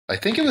I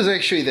think it was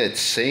actually that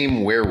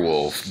same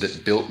werewolf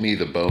that built me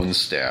the bone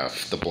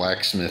staff, the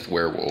blacksmith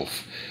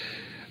werewolf.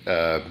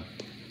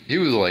 He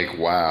was like,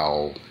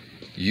 wow,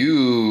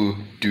 you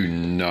do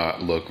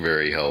not look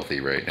very healthy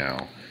right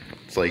now.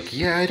 It's like,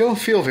 yeah, I don't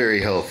feel very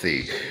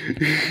healthy.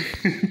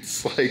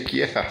 It's like,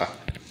 yeah,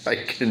 I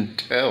can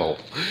tell.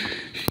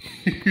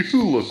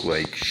 You look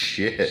like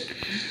shit.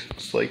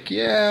 It's like,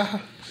 yeah,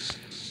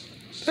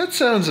 that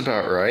sounds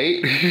about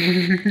right.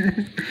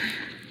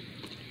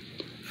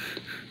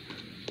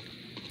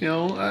 You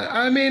know,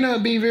 I may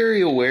not be very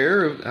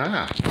aware of...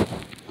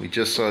 we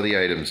just saw the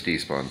items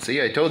despawn.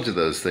 See, I told you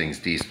those things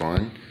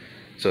despawn.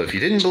 So if you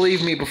didn't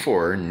believe me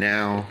before,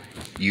 now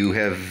you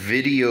have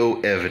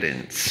video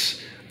evidence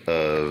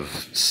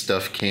of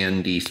stuff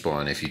can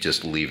despawn if you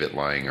just leave it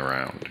lying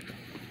around.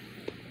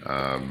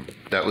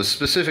 That was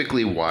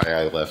specifically why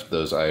I left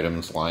those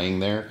items lying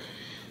there.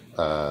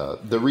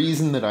 The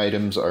reason that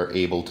items are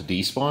able to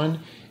despawn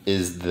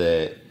is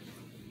that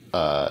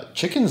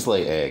chickens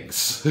lay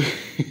eggs,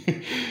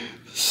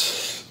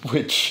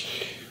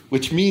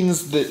 which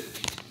means that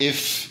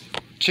if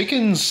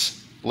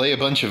chickens lay a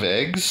bunch of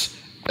eggs,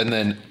 and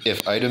then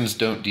if items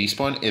don't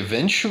despawn,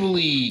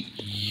 eventually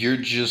you're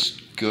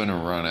just gonna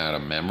run out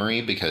of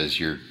memory because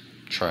you're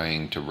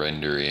trying to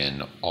render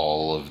in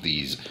all of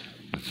these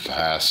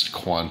vast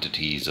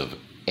quantities of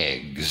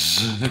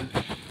eggs.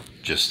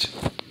 Just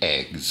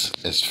eggs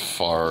as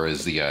far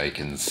as the eye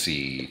can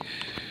see.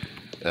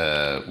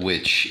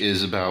 Which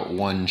is about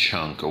one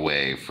chunk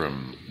away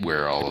from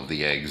where all of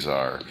the eggs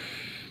are,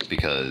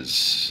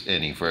 because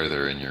any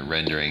further and you're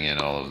rendering in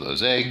all of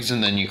those eggs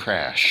and then you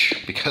crash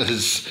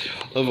because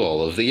of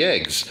all of the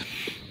eggs.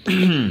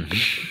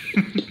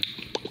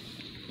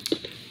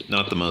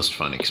 Not the most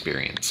fun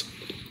experience.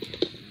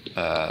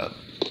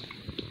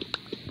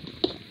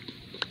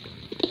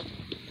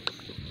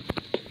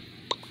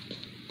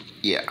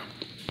 Yeah.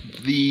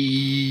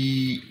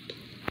 The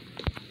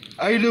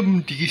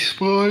item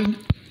despawn.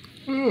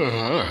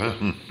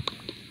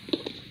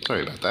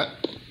 Sorry about that.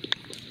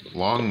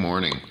 Long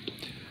morning.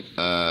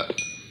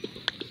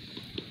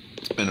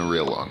 It's been a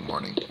real long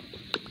morning.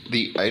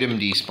 The item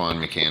despawn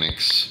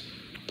mechanics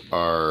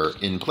are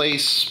in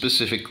place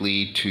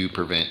specifically to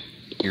prevent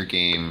your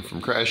game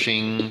from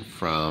crashing,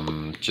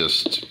 from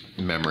just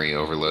memory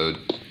overload.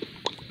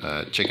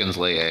 Chickens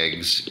lay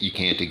eggs. You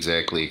can't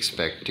exactly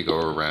expect to go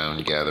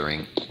around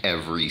gathering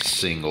every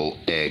single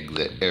egg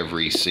that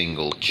every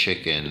single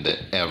chicken that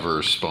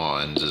ever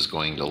spawns is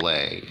going to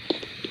lay.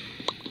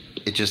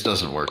 It just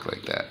doesn't work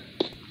like that.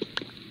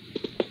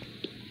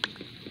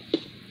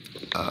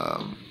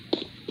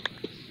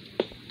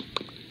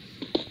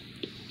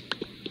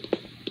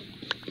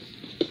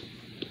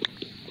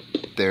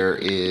 There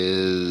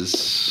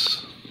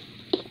is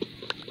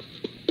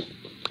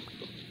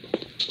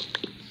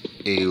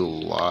a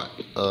lot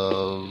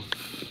of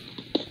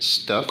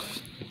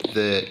stuff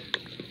that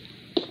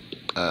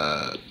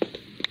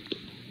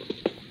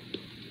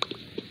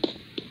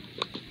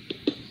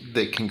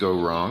that can go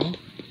wrong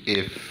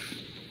if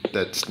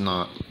that's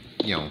not,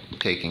 you know,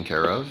 taken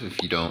care of.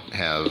 If you don't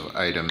have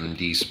item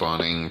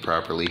despawning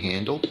properly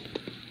handled,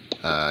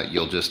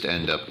 you'll just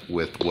end up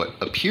with what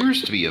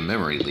appears to be a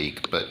memory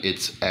leak, but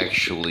it's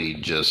actually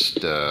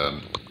just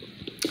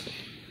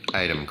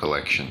item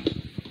collection.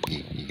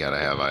 You gotta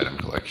have item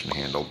collection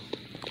handled.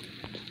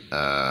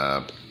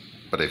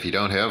 But if you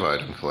don't have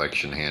item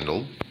collection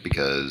handled,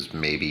 because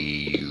maybe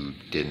you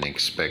didn't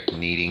expect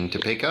needing to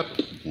pick up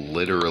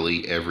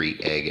literally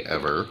every egg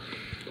ever,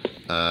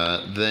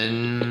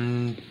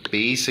 then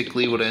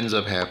basically what ends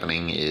up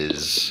happening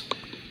is,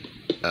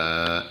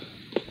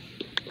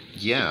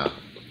 yeah,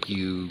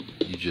 you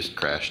just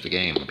crash the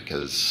game,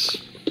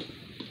 because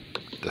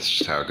that's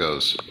just how it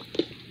goes.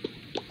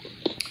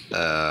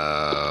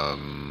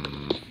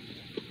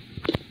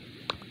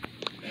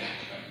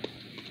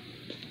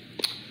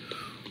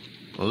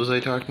 What was I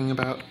talking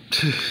about?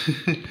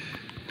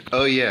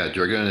 Oh yeah,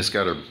 Dragonis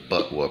got her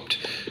butt whooped.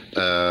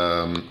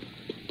 That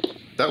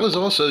was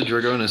also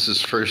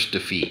Dragonis' first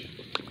defeat,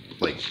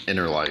 like, in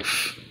her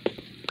life.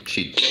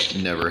 She'd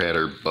never had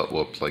her butt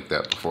whooped like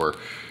that before.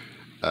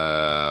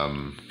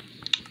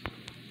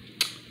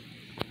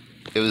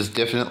 It was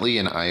definitely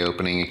an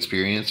eye-opening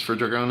experience for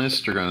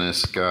Dragonis.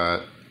 Dragonis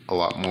got a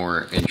lot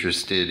more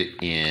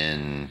interested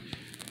in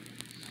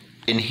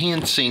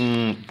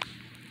enhancing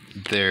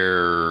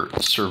their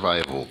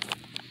survival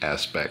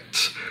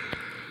aspects.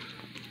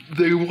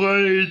 They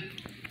wanted...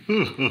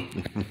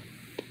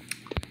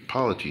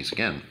 Apologies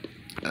again.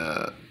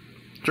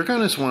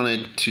 Dragonis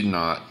wanted to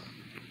not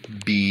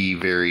be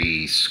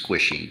very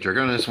squishy.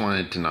 Dragonis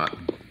wanted to not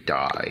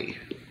die.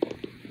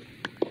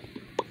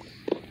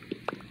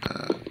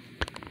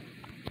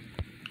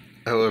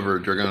 However,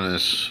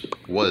 Dragonis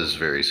was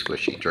very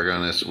squishy.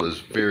 Dragonis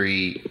was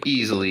very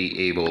easily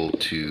able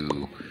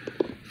to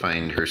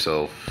find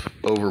herself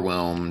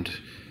overwhelmed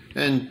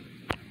and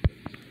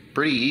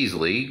pretty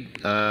easily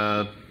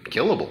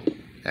killable,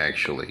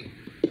 actually.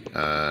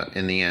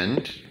 In the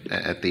end,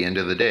 at the end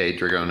of the day,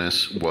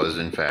 Dragonis was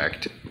in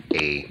fact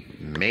a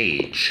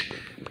mage.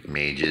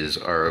 mages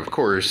are, of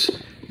course,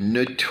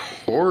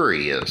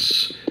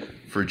 notorious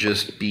for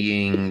just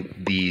being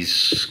these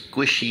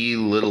squishy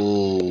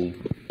little,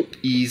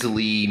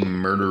 easily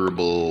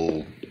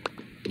murderable,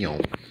 you know,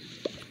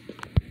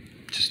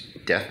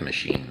 just death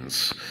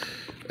machines,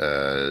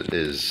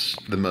 is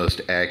the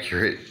most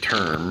accurate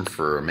term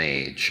for a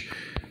mage.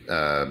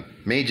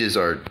 Mages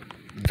are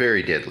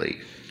very deadly.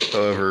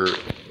 However,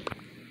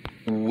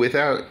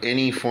 without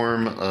any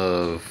form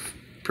of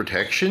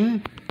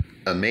protection,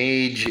 a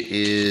mage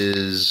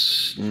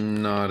is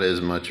not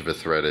as much of a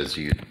threat as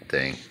you'd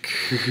think.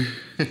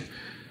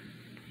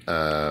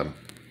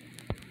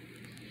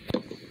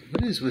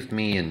 What is with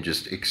me and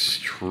just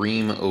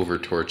extreme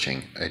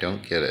over-torching? I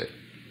don't get it.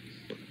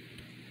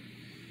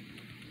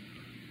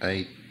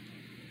 Are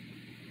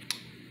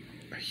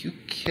you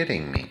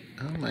kidding me?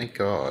 Oh my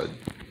god.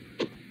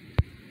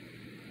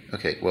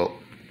 Okay, well,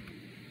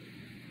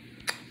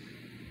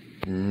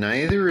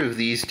 neither of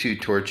these two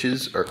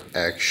torches are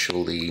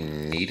actually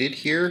needed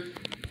here,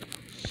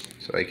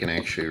 so I can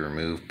actually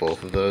remove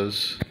both of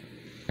those,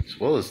 as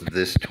well as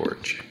this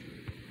torch,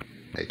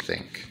 I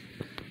think.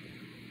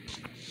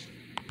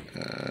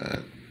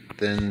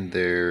 Then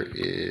there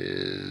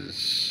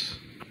is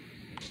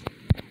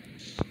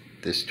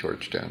this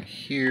torch down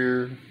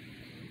here.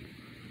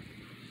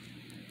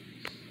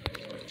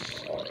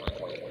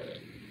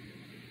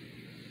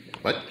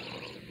 What?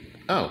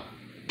 Oh.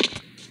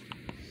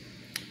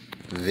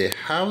 They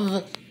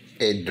have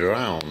a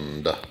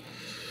drowned.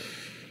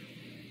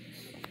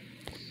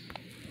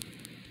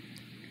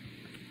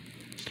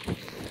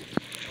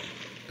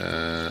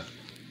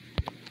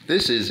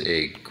 This is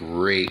a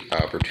great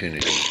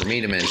opportunity for me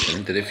to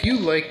mention that if you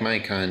like my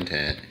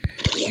content,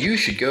 you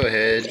should go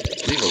ahead,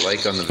 leave a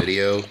like on the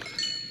video.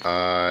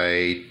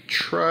 I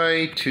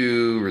try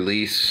to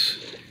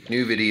release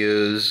new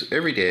videos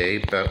every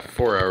day, about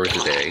 4 hours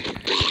a day.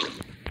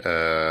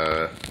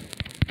 4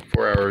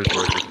 hours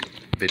worth of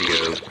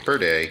video per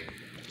day,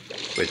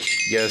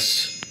 which,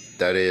 yes,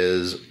 that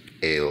is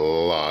a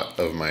lot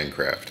of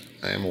Minecraft.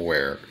 I am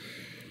aware.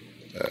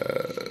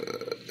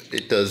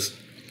 It does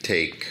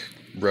take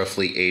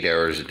roughly 8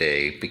 hours a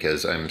day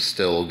because I'm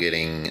still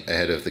getting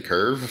ahead of the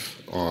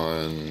curve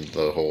on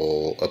the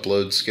whole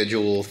upload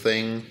schedule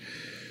thing,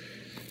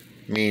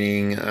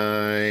 meaning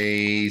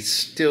I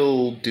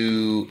still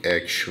do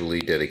actually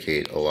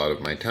dedicate a lot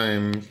of my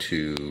time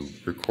to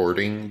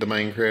recording the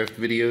Minecraft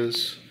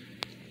videos.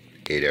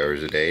 8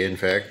 hours a day, in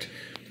fact.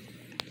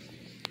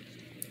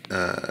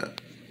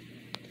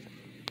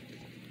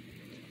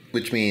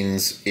 Which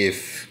means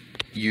if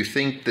you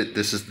think that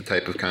this is the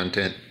type of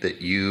content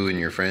that you and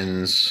your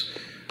friends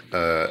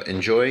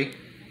enjoy,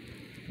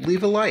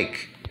 leave a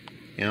like.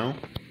 You know,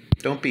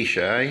 don't be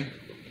shy.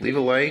 Leave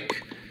a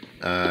like.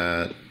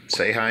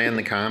 Say hi in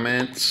the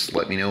comments.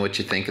 Let me know what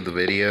you think of the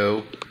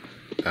video.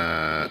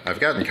 I've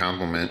gotten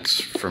compliments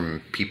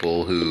from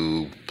people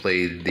who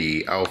played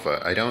the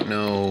alpha. I don't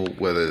know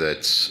whether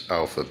that's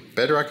alpha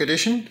Bedrock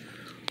edition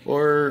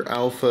or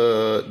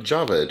alpha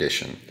Java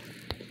edition.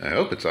 I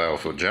hope it's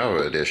alpha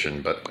Java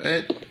edition, but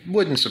it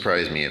wouldn't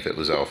surprise me if it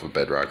was alpha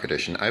Bedrock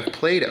edition. I've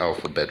played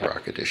alpha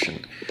Bedrock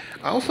edition.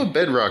 Alpha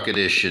Bedrock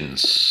edition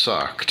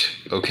sucked,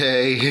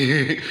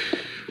 okay?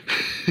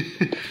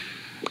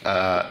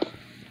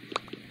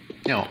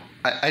 You know,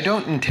 I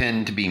don't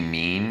intend to be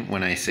mean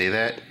when I say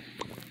that.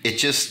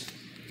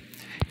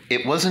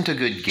 It wasn't a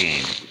good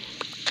game.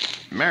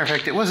 Matter of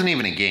fact, it wasn't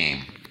even a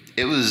game.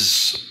 It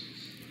was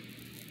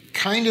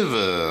kind of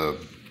a...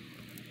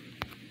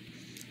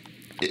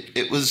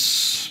 It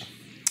was...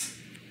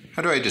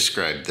 How do I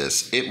describe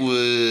this? It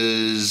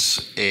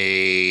was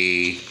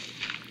an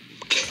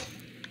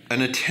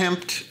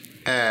attempt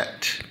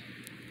at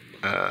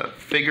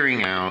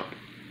figuring out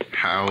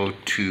how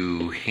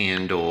to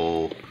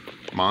handle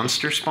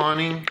monster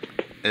spawning,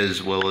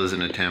 as well as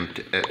an attempt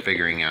at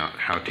figuring out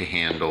how to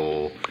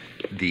handle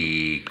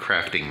the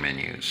crafting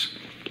menus.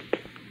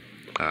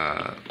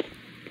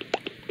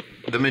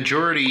 The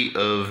majority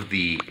of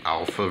the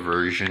alpha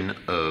version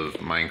of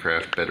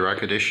Minecraft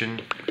Bedrock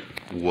Edition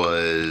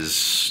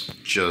was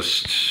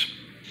just,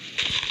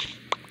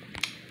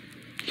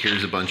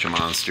 here's a bunch of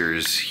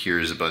monsters,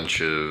 here's a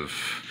bunch of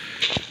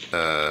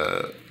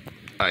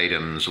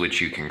items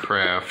which you can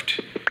craft.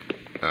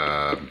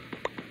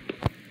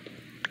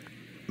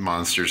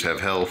 Monsters have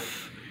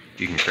health,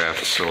 you can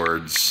craft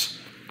swords,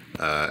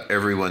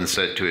 everyone's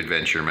set to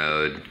adventure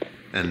mode,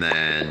 and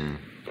then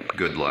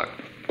good luck.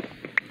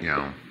 You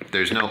know,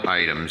 there's no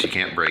items, you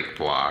can't break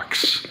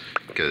blocks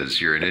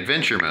because you're in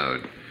adventure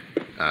mode.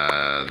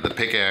 The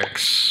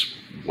pickaxe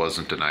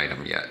wasn't an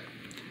item yet.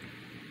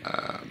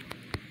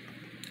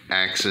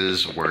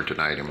 Axes weren't an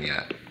item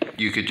yet.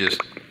 You could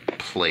just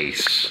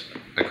place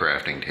a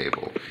crafting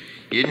table.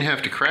 You didn't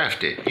have to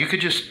craft it, you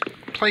could just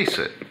place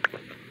it.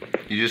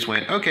 You just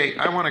went, okay,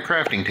 I want a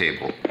crafting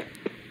table.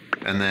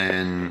 And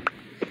then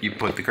you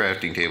put the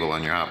crafting table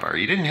on your hotbar.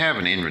 You didn't have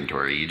an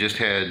inventory, you just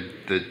had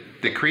the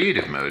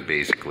creative mode,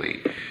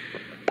 basically.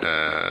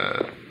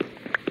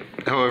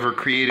 However,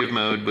 creative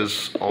mode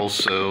was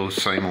also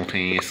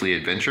simultaneously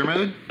adventure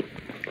mode.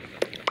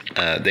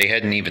 They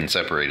hadn't even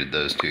separated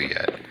those two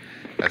yet.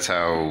 That's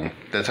how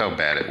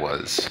bad it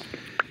was.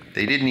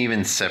 They didn't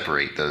even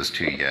separate those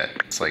two yet.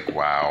 It's like,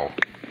 wow.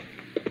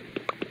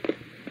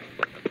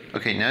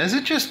 Okay, now is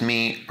it just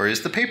me, or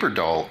is the paper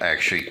doll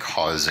actually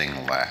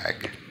causing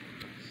lag?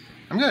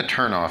 I'm gonna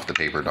turn off the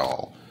paper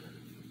doll.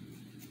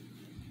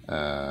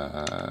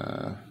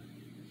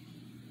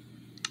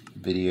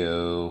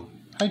 Video,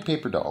 hide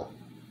paper doll.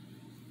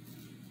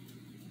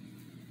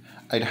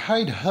 I'd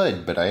hide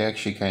HUD, but I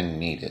actually kind of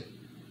need it.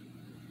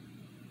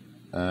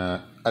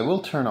 I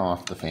will turn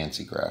off the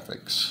fancy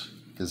graphics,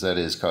 because that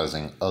is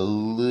causing a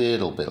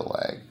little bit of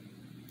lag.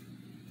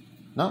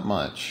 Not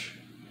much.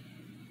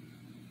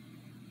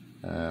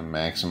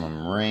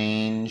 Maximum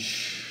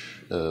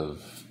range of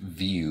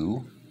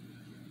view.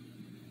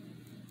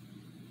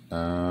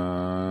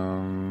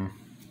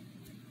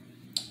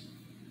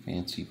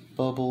 Fancy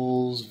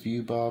bubbles,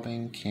 view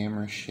bobbing,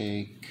 camera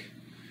shake,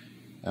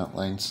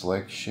 outline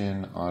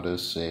selection,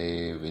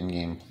 autosave,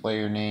 in-game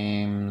player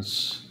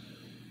names.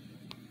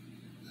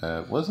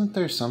 Wasn't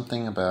there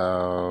something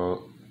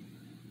about...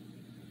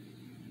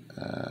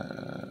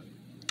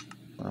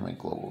 what are my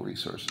global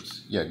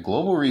resources? Yeah,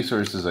 global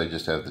resources, I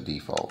just have the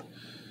default.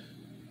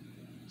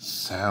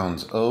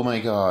 Sounds, oh my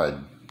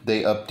god.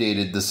 They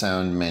updated the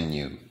sound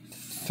menu.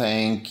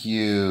 Thank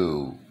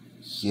you.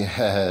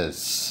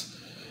 Yes.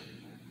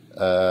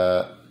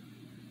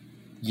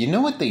 You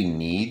know what they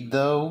need,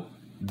 though?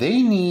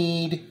 They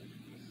need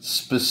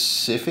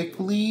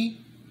specifically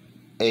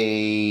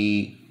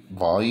a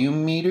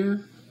volume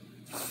meter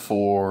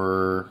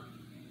for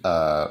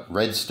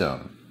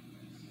redstone.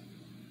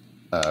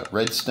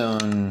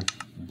 Redstone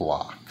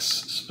blocks,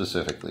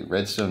 specifically.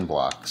 Redstone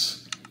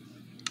blocks.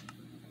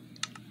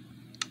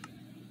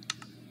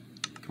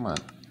 Come on.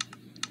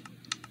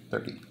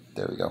 30.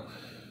 There we go.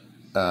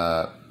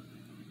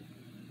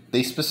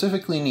 They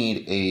specifically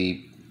need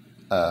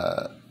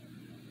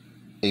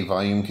a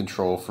volume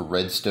control for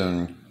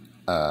redstone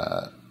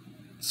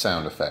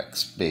sound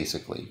effects,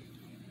 basically.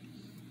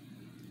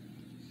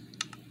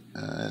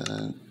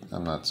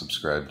 I'm not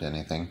subscribed to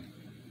anything.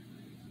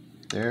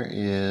 There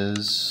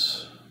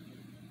is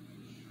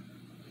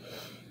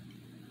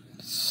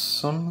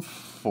some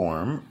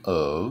form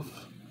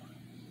of...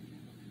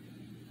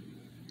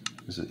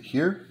 Is it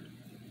here?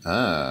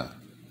 Ah.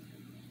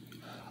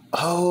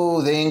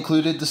 Oh, they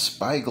included the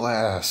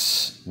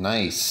spyglass.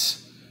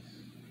 Nice.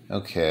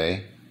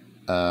 Okay.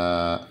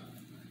 Let's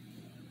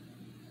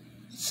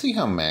see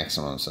how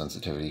maximum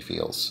sensitivity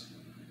feels.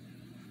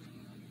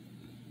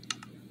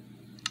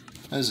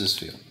 How does this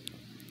feel?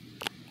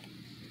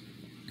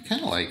 I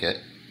kind of like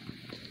it.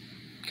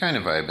 Kind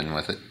of vibing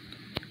with it.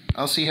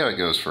 I'll see how it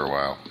goes for a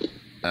while.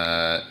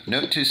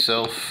 Note to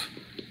self,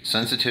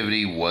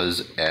 sensitivity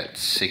was at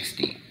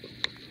 60.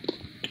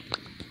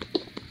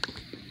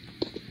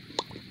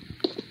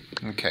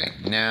 Okay,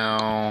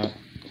 now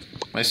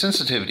my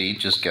sensitivity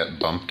just got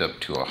bumped up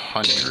to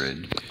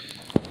 100,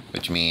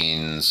 which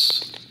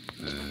means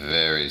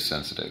very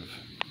sensitive,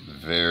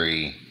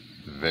 very,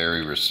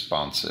 very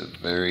responsive,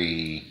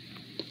 very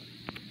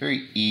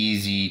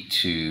easy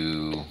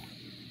to...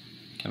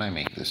 Can I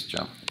make this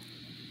jump?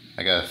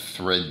 I gotta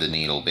thread the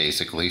needle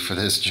basically for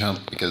this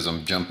jump because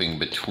I'm jumping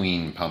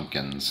between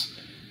pumpkins.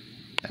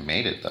 I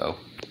made it though.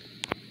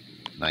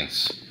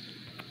 Nice.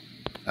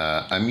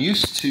 I'm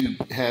used to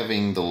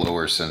having the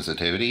lower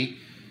sensitivity,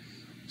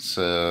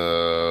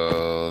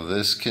 so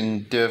this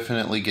can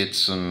definitely take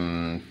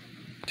some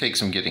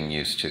getting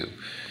used to.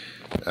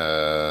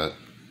 Let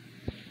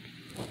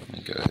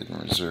me go ahead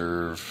and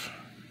reserve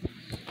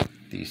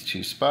these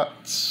two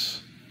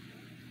spots.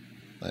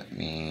 Let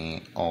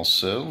me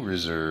also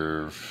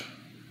reserve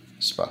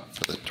a spot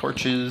for the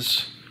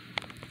torches.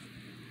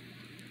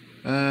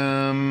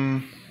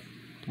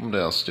 What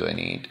else do I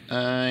need?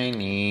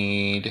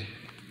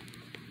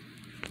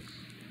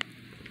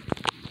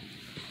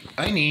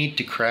 I need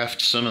to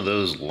craft some of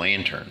those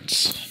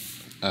lanterns.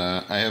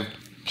 I have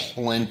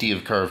plenty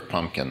of carved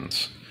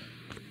pumpkins.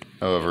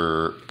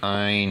 However,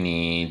 I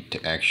need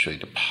to actually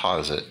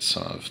deposit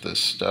some of this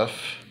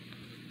stuff.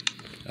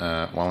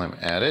 While I'm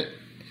at it,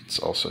 it's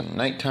also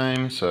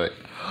nighttime, so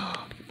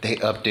they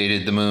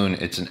updated the moon.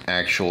 It's an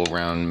actual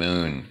round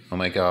moon. Oh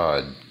my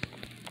god.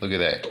 Look at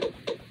that.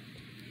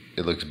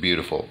 It looks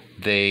beautiful.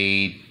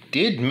 They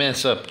did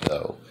mess up,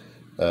 though.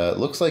 It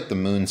looks like the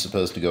moon's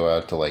supposed to go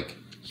out to, like,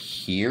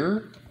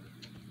 here.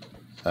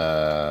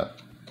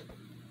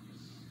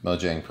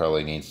 Mojang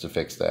probably needs to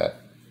fix that.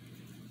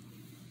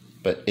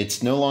 But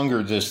it's no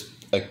longer just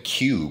a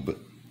cube,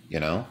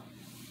 you know?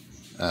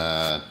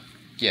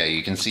 Yeah,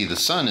 you can see the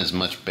sun is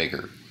much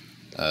bigger.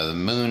 The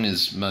moon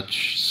is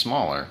much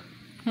smaller.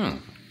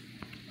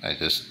 I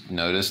just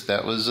noticed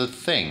that was a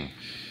thing.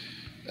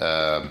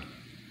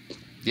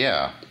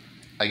 Yeah,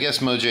 I guess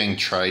Mojang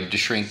tried to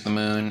shrink the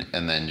moon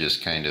and then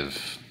just kind of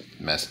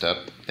messed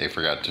up. They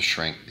forgot to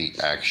shrink the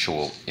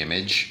actual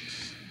image.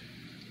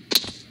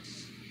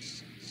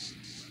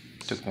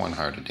 Took 1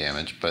 heart of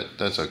damage, but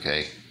that's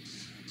okay.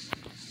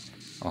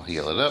 I'll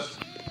heal it up.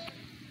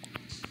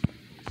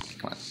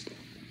 Come on.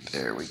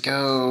 There we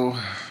go.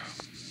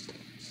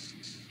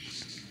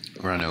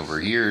 Run over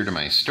here to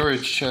my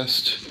storage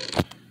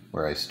chest,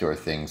 where I store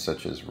things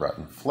such as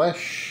rotten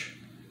flesh,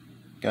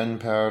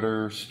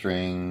 gunpowder,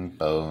 string,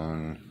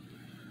 bone,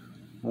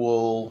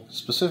 wool,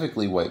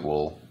 specifically white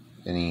wool,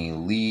 any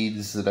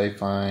leads that I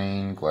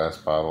find, glass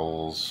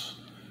bottles,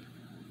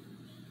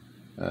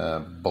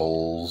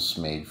 bowls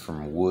made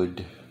from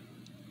wood.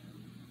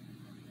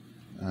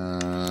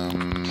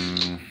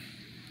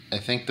 I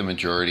think the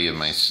majority of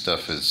my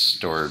stuff is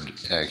stored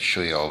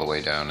actually all the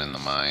way down in the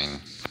mine,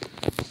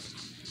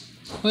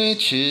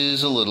 which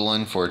is a little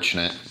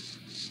unfortunate.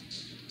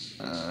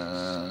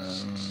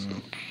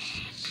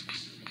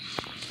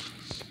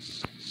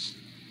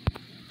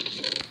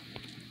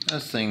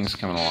 How's things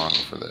coming along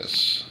for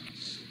this?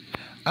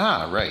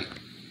 Ah, right.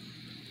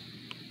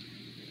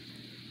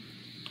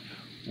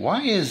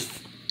 Why is...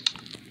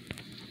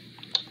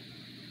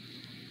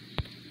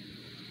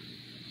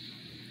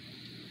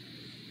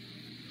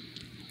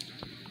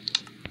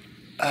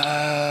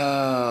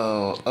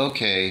 Oh,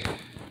 okay.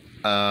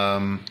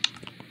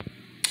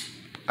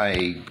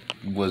 I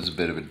was a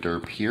bit of a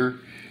derp here.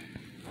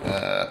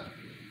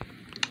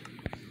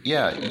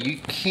 Yeah, you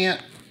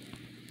can't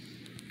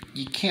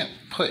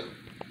put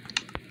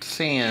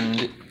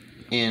sand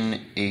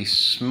in a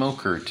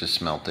smoker to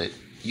smelt it.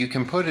 You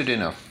can put it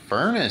in a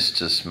furnace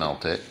to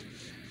smelt it,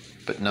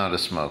 but not a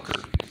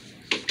smoker.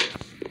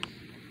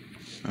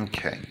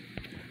 Okay.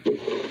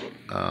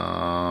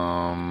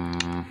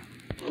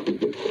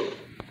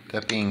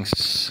 That being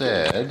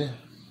said,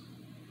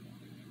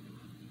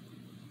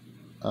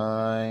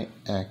 I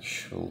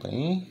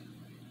actually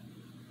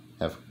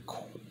have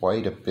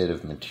quite a bit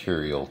of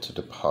material to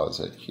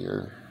deposit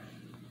here.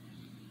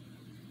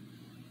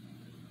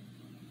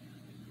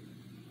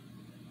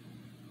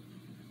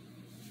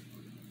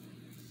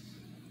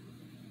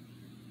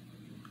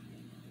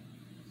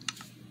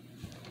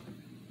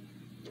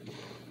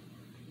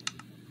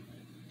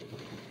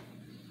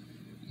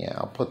 Yeah,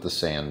 I'll put the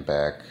sand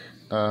back.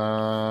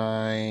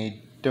 I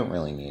don't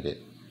really need it.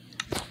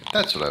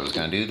 That's what I was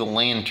going to do, the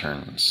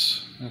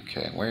lanterns.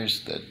 Okay,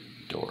 where's the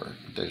door?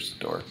 There's the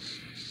door.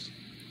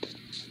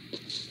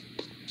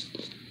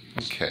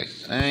 Okay,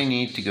 I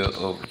need to go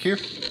over here.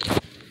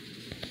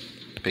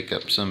 Pick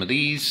up some of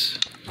these.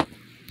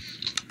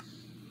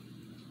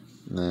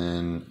 And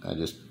then I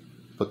just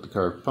put the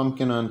carved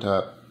pumpkin on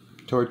top,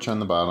 torch on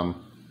the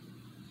bottom,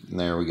 and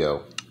there we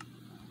go.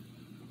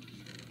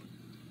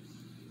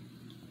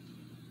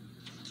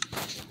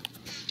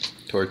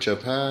 Torch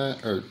up high,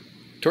 or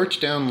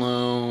torch down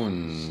low,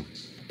 and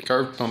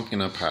carved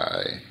pumpkin up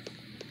high.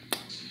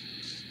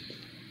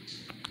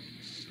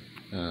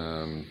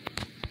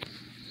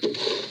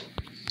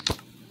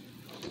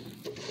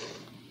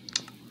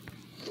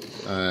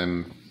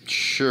 I'm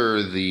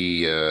sure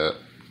the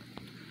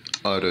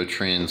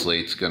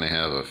auto-translate's gonna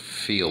have a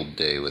field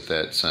day with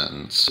that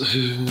sentence.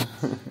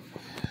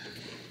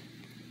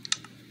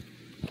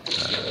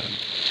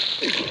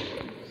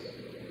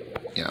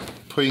 Yeah,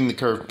 putting the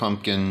carved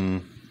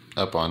pumpkin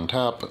up on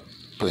top,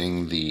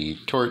 putting the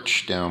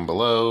torch down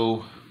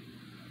below.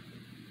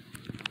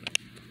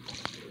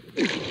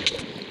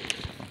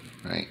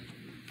 Right.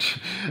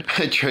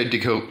 I tried to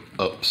go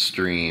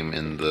upstream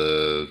in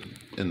the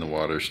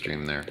water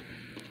stream there.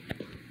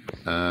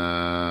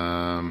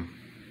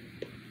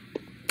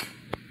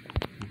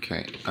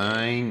 Okay,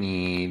 I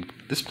need...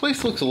 This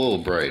place looks a little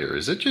brighter.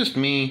 Is it just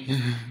me?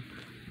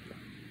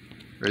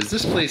 Or is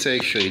this place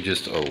actually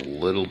just a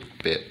little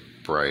bit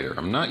brighter?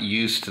 I'm not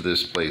used to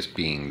this place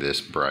being this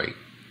bright.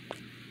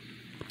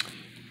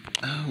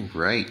 Oh,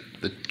 right.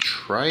 The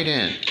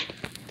trident.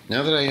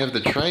 Now that I have the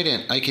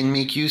trident, I can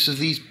make use of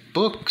these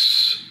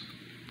books.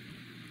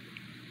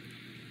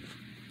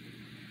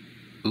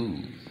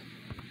 Ooh.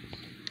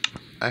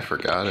 I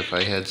forgot if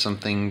I had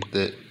something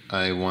that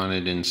I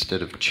wanted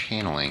instead of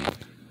channeling.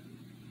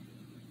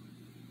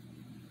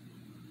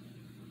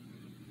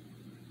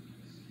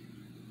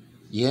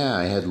 Yeah,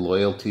 I had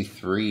loyalty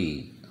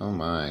 3. Oh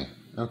my.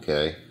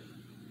 Okay.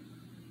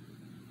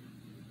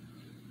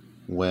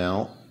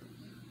 Well,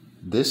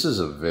 this is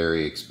a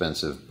very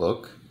expensive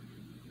book.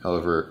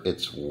 However,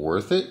 it's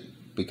worth it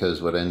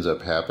because what ends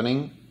up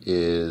happening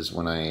is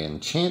when I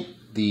enchant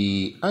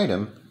the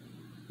item,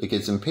 it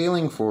gets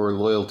impaling for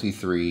loyalty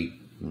 3,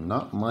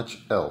 not much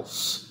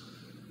else.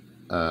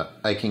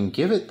 I can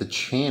give it the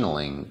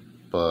channeling,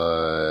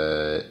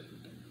 but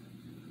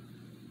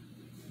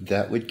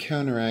that would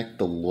counteract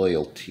the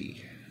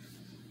loyalty.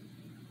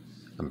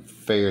 I'm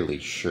fairly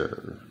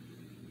sure.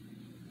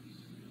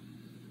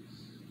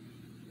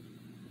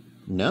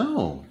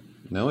 No,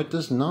 it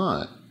does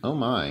not. Oh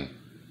my.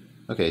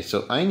 Okay,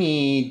 so I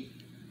need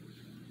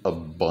a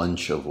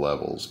bunch of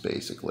levels,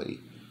 basically.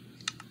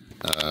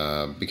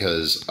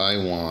 Because I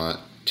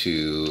want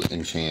to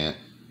enchant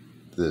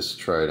this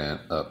trident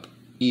up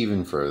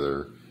even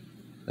further.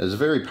 It's a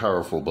very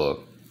powerful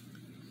book.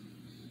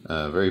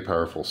 A very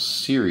powerful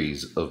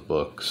series of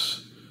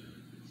books.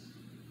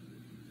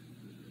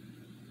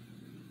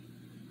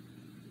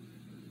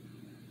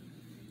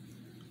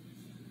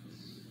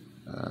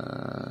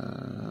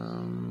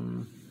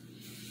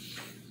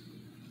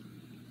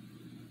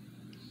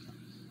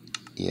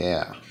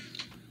 Yeah.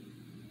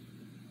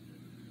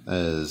 That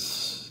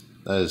is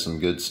some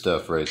good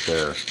stuff right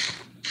there.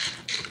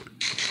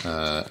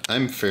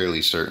 I'm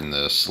fairly certain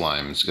the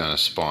slime's gonna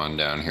spawn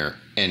down here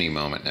any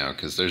moment now,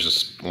 because there's a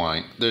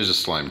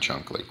slime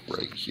chunk like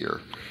right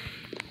here.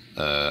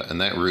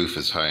 And that roof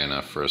is high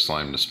enough for a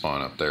slime to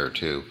spawn up there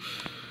too.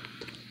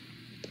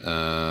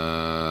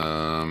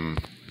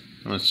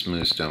 What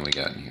smooth stone we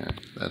got in here?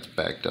 That's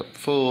backed up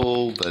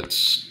full.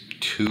 That's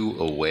 2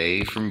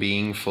 away from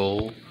being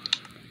full.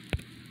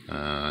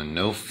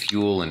 No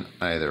fuel in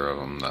either of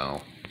them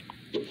though.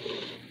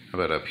 How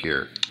about up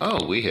here?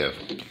 Oh, we have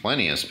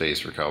plenty of space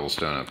for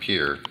cobblestone up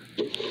here.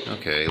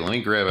 Okay, let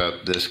me grab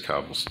out this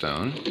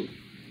cobblestone.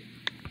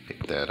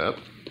 Pick that up.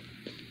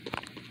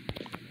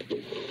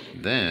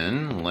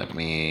 Then let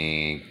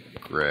me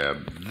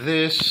grab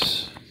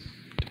this.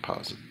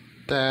 Deposit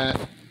that.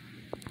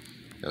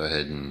 Go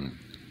ahead and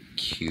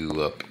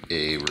queue up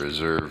a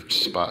reserved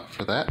spot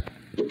for that.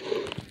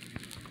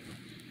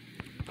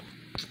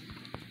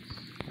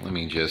 Let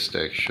me just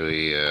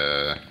actually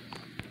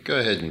go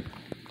ahead and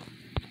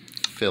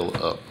fill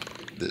up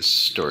this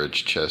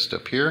storage chest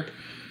up here.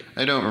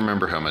 I don't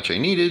remember how much I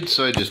needed,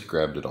 so I just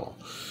grabbed it all.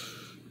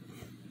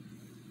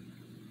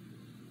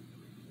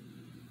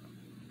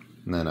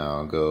 And then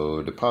I'll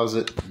go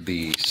deposit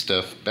the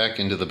stuff back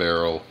into the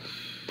barrel,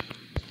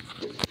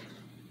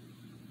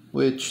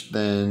 which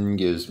then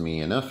gives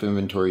me enough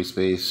inventory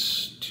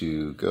space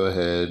to go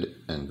ahead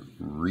and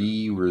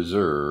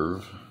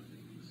re-reserve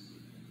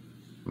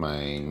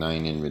my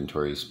 9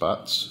 inventory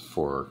spots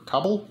for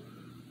cobble.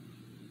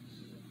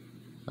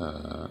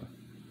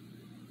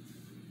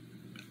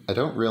 I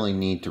don't really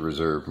need to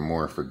reserve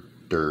more for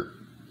dirt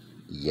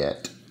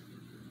yet.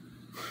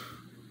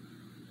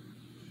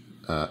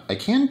 I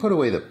can put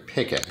away the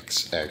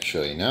pickaxe,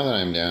 actually. Now that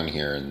I'm down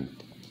here and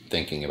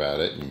thinking about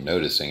it and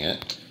noticing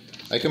it,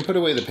 I can put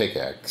away the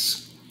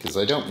pickaxe, because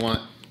I don't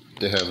want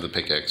to have the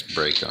pickaxe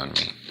break on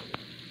me.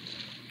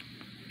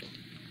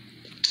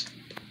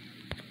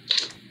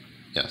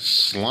 Yeah,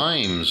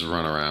 slimes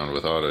run around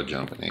with auto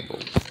jump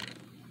enabled.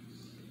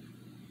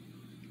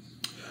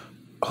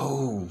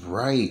 Oh,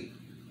 right.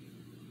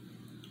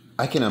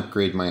 I can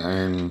upgrade my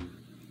iron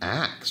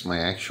axe, my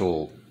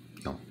actual,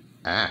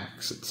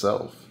 axe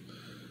itself.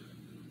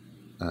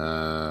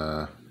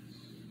 Oh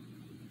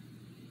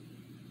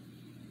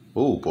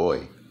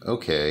boy.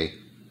 Okay.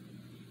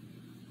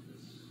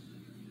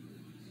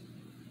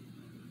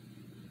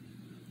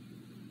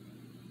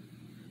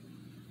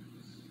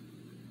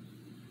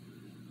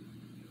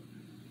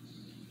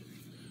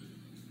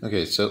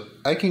 Okay, so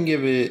I can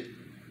give it...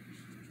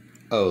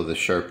 Oh, the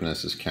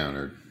sharpness is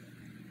countered.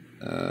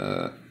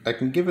 I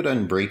can give it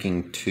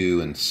Unbreaking 2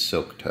 and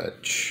Silk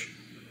Touch.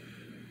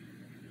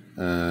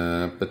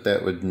 But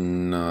that would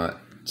not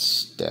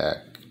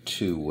stack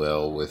too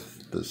well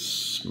with the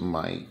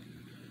Smite.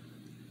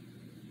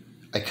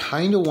 I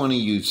kind of want to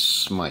use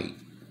Smite,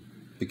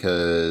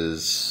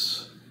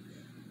 because...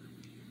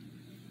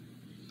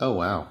 Oh,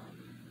 wow.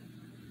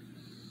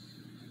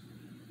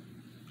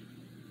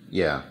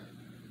 Yeah.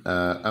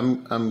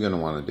 I'm going to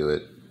want to do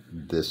it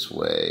this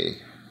way.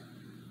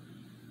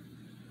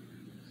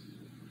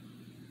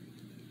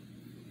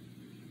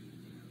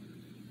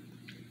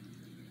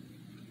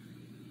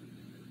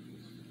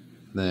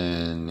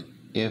 Then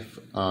if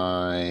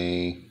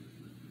I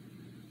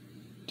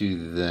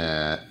do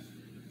that,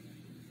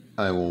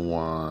 I will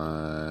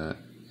want,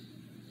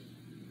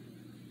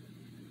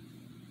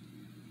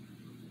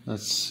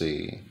 let's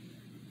see,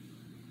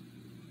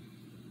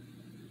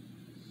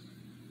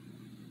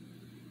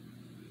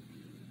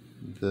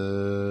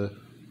 the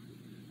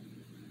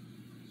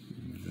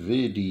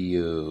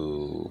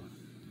video.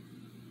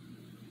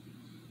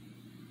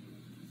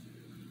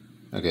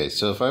 Okay,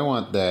 so if I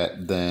want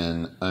that,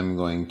 then I'm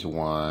going to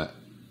want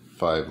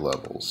 5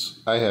 levels.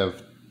 I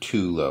have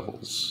 2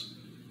 levels.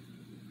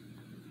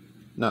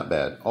 Not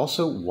bad.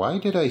 Also, why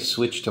did I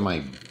switch to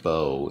my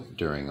bow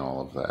during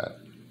all of that?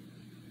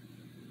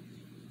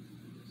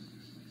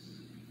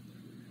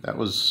 That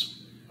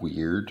was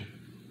weird.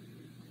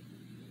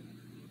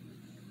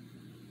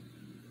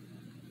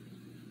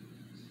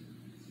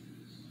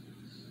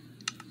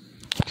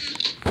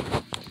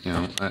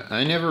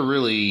 I never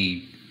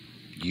really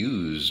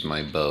use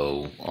my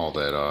bow all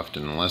that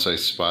often unless I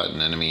spot an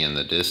enemy in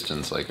the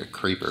distance like a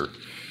creeper.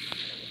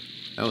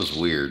 That was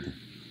weird.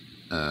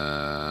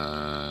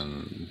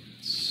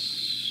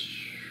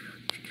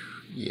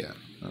 Yeah,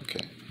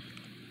 okay.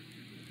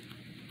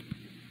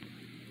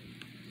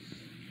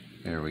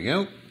 There we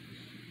go.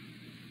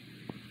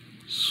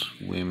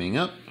 Swimming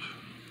up.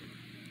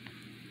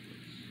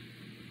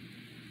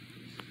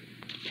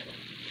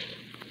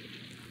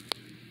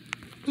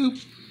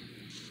 Boop.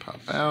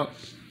 Pop out.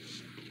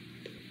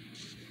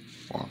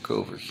 Walk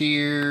over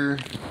here.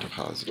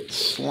 Deposit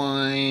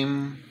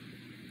slime.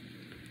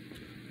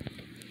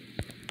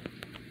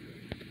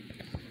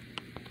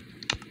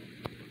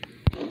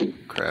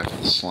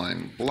 Craft the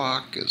slime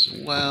block as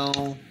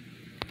well.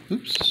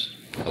 Oops.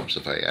 Helps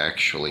if I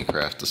actually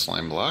craft the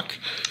slime block.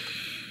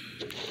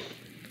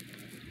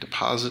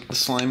 deposit the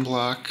slime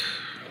block.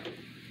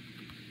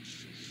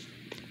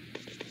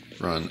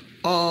 Run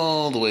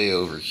all the way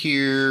over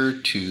here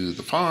to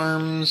the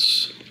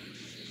farms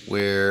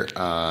where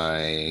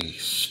I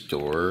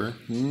store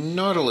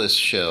Nautilus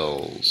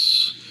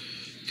shells.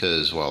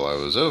 Because while I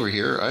was over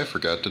here, I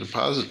forgot to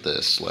deposit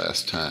this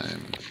last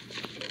time.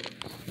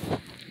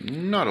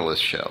 Nautilus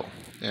shell.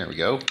 There we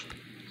go.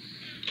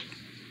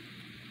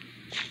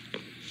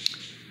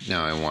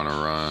 Now I want to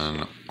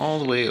run all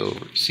the way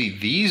over. See,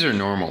 these are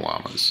normal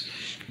llamas.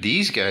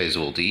 These guys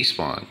will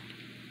despawn.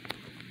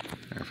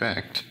 Matter of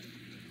fact.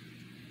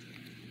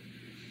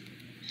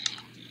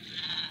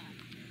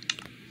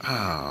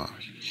 Ah,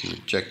 he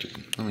rejected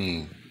me. Let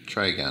me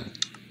try again.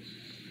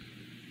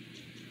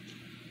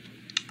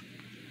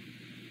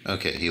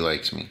 Okay, he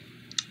likes me.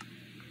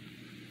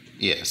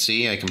 Yeah,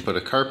 see, I can put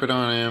a carpet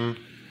on him,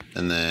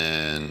 and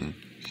then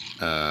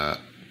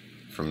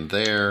from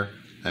there,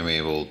 I'm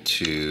able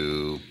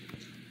to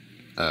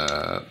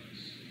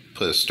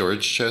put a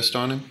storage chest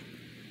on him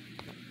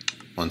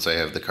once I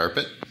have the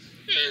carpet.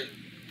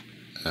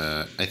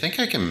 I think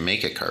I can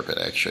make a carpet,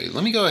 actually.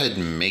 Let me go ahead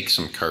and make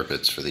some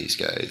carpets for these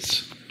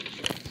guys.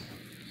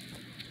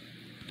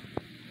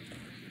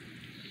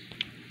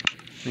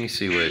 Let me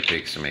see what it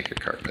takes to make a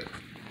carpet.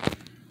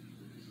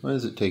 What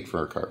does it take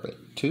for a carpet?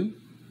 2?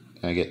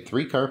 And I get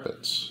 3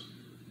 carpets.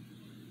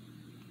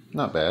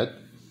 Not bad.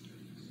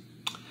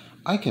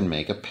 I can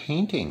make a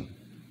painting.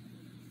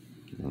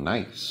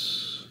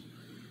 Nice.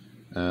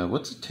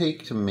 What's it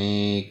take to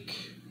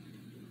make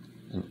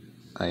an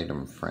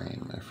item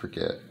frame? I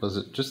forget. Was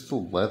it just the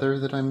leather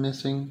that I'm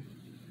missing?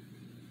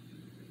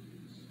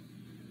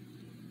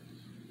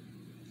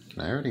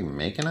 Can I already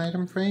make an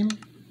item frame?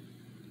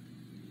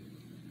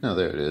 No,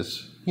 there it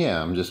is.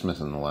 Yeah, I'm just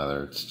missing the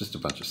leather. It's just a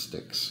bunch of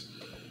sticks.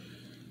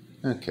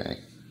 Okay.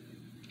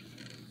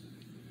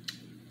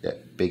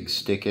 That big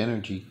stick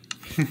energy.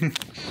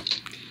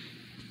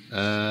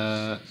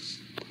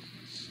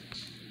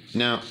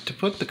 Now, to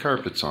put the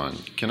carpets on,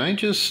 can I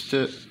just...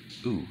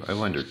 ooh, I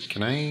wonder,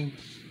 can I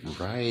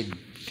ride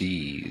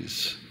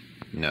these?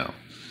 No.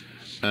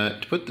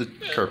 To put the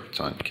carpets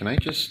on, can I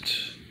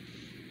just...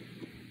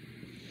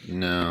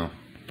 No.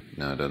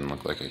 No, it doesn't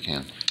look like I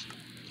can.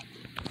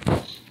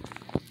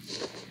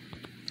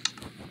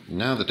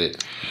 Now that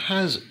it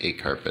has a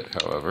carpet,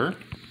 however...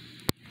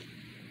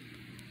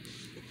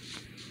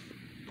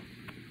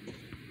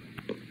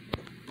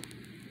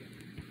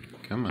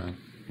 Come on.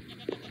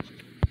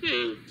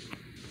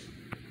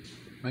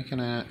 Why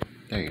can I not?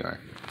 There you are.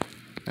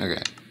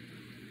 Okay.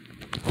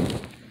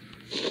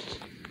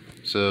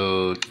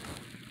 So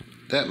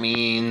that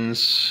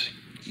means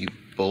you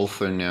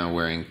both are now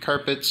wearing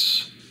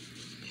carpets.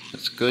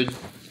 That's good.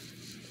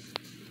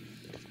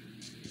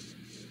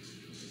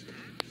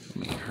 Let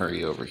me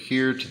hurry over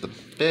here to the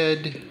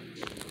bed.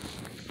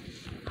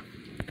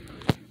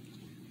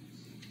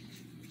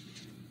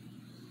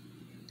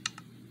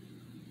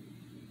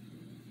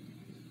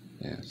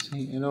 Yeah,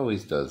 see, it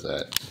always does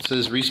that. It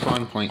says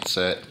respawn point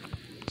set,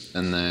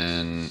 and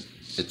then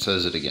it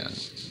says it again.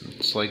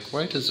 It's like,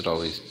 why does it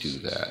always do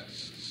that?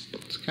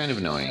 It's kind of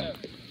annoying.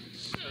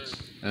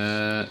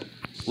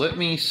 Let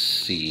me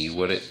see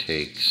what it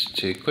takes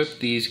to equip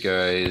these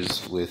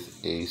guys with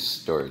a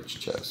storage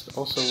chest.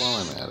 Also,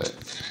 while I'm at it.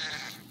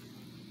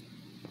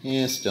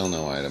 Yeah, still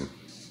no item.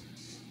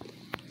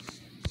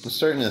 I'm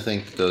starting to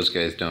think that those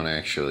guys don't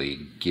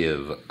actually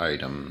give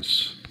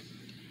items.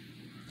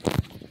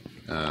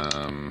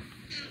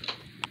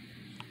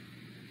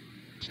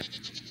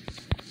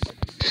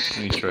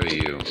 Let me try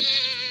you.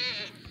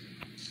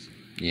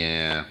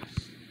 Yeah,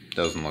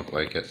 doesn't look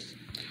like it.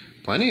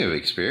 Plenty of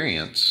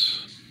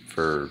experience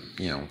for,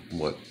 you know,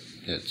 what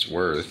it's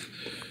worth.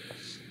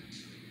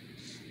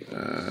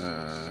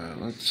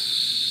 Let's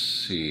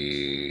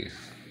see.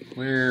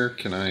 Where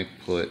can I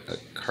put a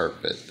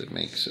carpet that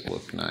makes it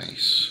look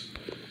nice?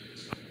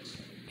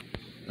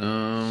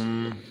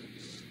 I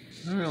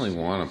don't really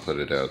want to put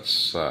it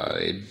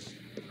outside.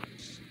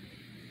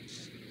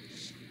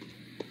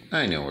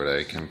 I know where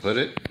I can put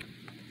it.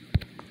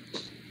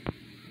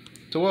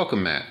 It's a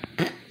welcome mat.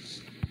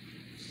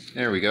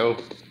 There we go.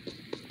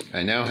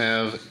 I now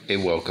have a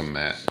welcome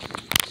mat.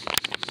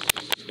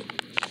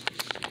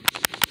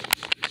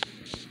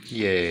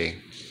 Yay.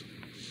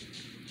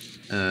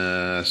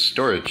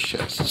 Storage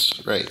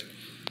chests. Right.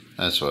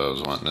 That's what I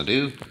was wanting to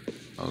do.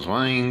 I was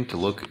wanting to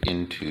look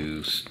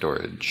into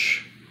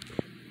storage.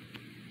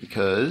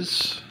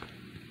 Because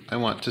I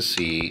want to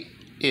see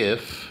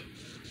if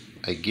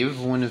I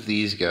give one of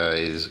these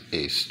guys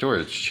a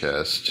storage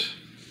chest.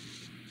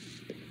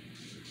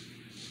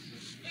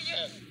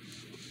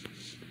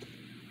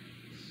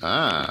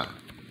 Ah,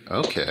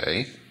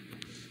 okay.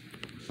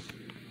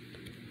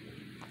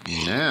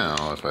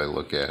 Now, if I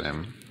look at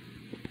him,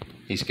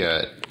 he's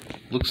got,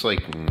 looks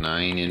like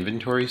 9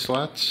 inventory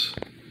slots.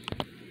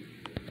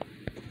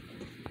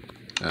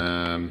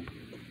 Can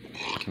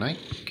I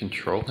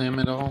control him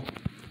at all?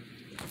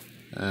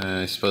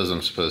 I suppose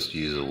I'm supposed to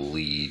use a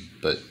lead,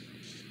 but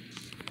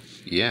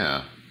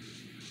yeah.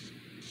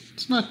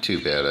 It's not too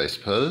bad, I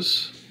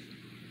suppose.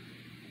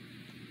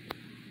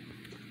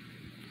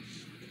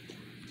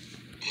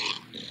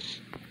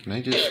 Can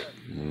I just...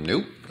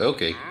 Nope.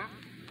 Okay.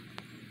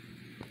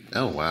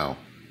 Oh, wow.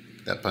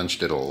 That punch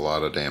did a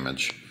lot of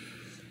damage.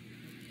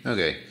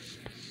 Okay.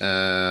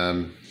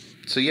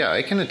 So yeah,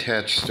 I can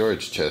attach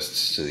storage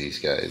chests to these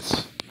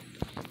guys.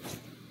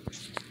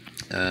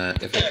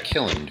 If I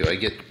kill him, do I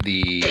get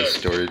the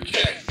storage...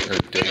 or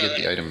do I get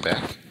the item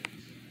back?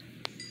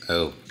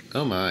 Oh.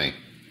 Oh my.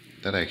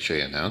 That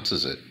actually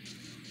announces it.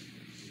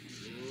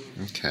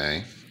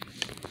 Okay.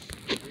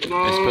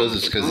 I suppose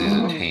it's because he's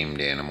a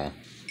tamed animal.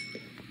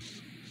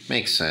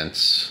 Makes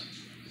sense.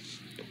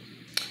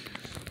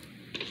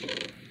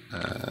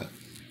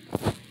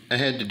 I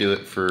had to do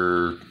it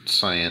for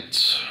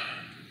science.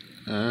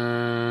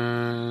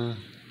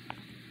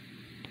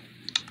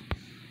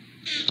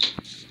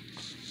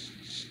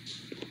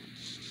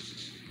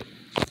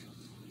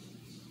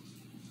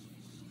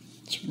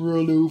 Let's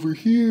run over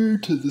here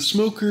to the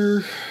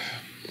smoker.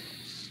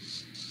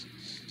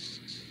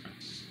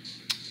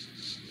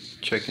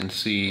 Check and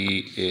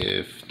see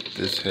if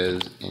this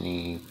has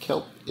any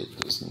kelp. It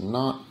does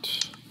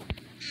not.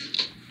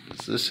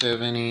 Does this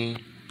have any?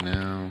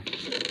 No.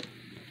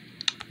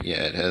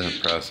 Yeah, it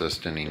hasn't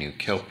processed any new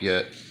kelp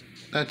yet.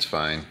 That's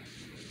fine.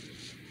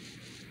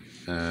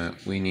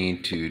 We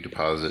need to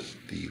deposit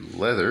the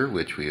leather,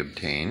 which we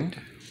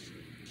obtained.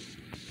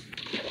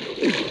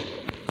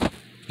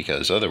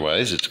 Because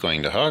otherwise it's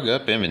going to hog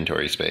up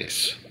inventory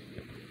space.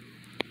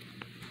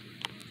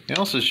 We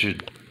also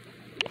should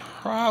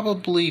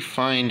probably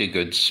find a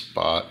good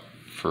spot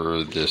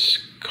for this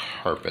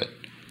carpet.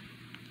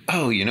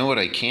 Oh, you know what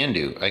I can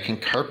do? I can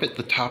carpet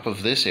the top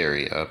of this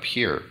area up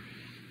here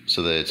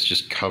so that it's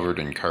just covered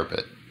in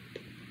carpet.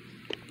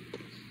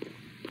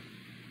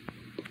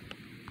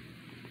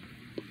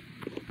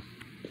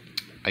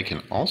 I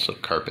can also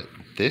carpet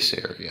this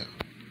area.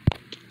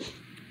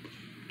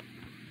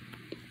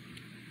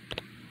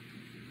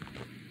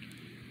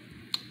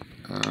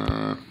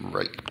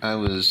 Right, I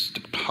was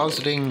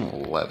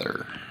depositing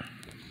leather.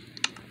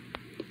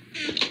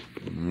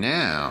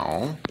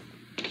 Now,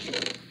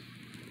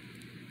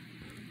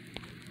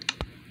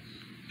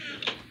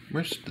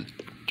 where's the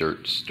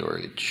dirt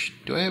storage?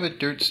 Do I have a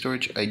dirt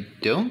storage? I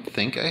don't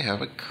think I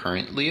have a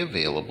currently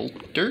available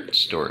dirt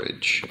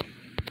storage.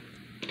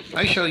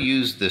 I shall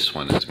use this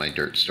one as my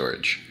dirt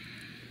storage.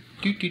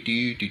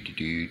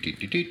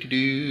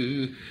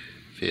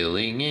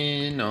 Filling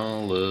in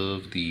all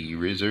of the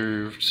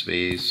reserved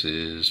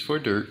spaces for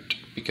dirt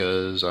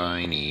because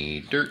I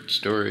need dirt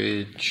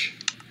storage.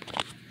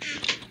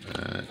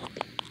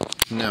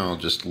 Now I'll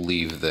just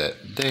leave that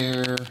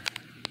there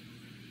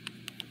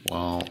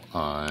while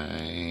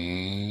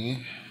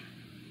I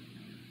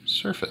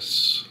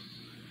surface.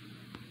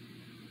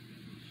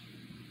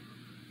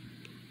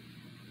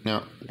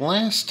 Now,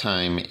 last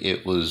time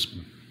it was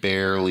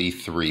barely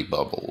 3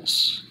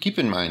 bubbles. Keep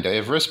in mind, I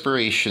have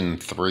respiration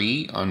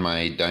 3 on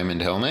my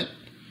diamond helmet.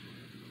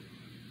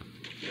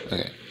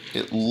 Okay,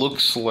 it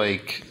looks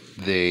like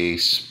they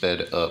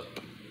sped up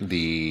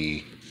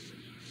the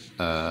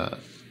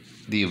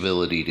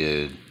ability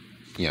to,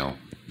 you know,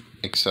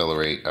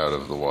 accelerate out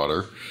of the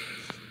water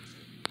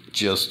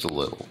just a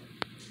little.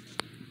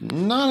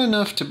 Not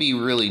enough to be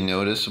really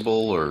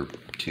noticeable or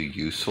too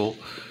useful,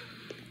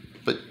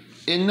 but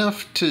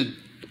enough to,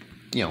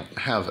 you know,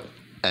 have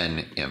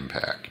an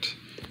impact.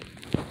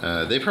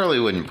 They probably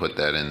wouldn't put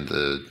that in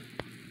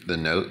the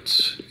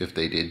notes if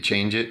they did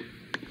change it.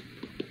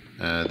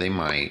 They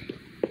might.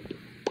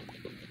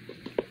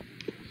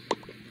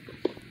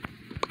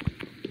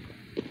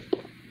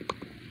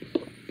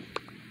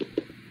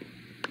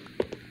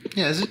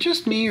 Yeah, is it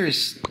just me or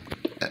is...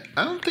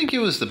 I don't think it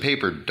was the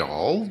paper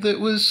doll that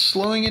was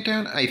slowing it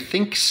down. I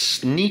think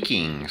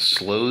sneaking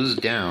slows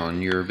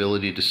down your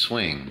ability to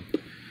swing.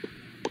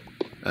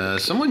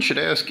 Someone should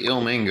ask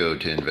Ilmango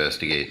to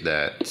investigate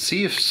that.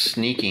 See if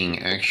sneaking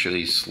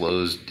actually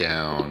slows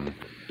down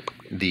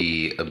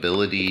the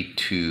ability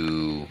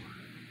to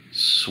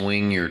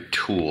swing your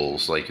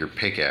tools, like your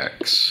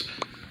pickaxe.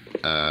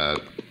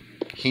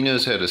 He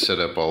knows how to set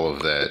up all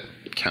of that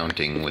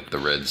counting with the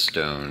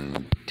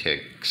redstone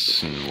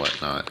ticks and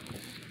whatnot.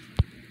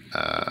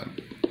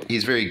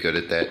 He's very good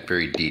at that,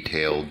 very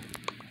detailed.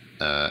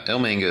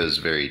 Ilmango is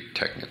a very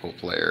technical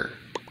player.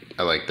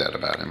 I like that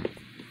about him.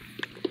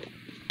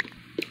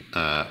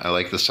 I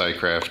like the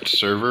NexusCraft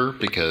server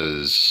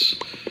because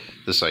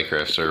the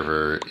NexusCraft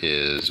server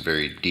is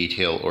very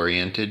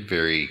detail-oriented,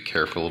 very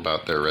careful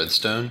about their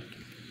redstone.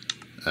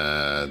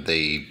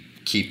 They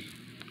keep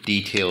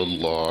detailed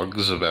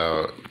logs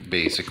about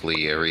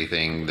basically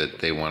everything that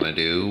they want to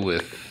do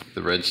with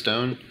the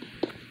redstone.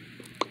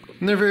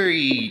 And they're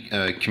very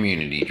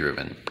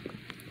community-driven.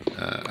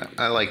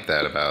 I like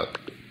that about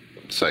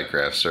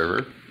NexusCraft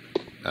server.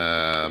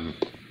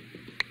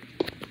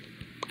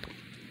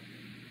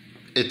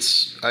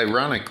 It's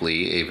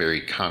ironically a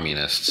very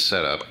communist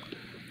setup.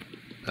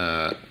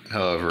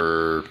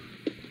 However,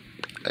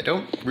 I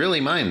don't really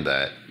mind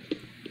that.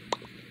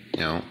 You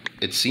know,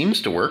 it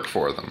seems to work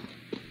for them.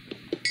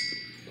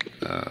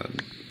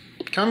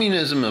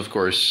 Communism, of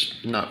course,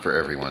 not for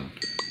everyone,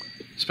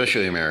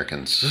 especially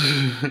Americans.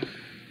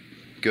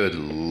 Good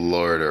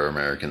Lord, are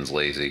Americans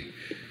lazy.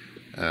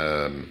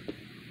 A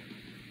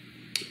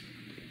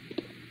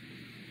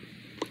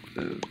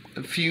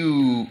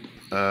few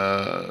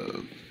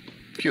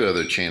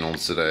other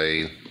channels that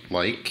I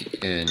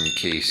like, in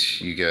case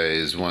you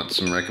guys want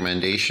some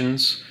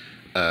recommendations.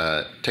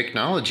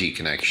 Technology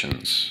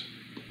Connections,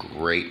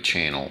 great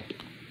channel.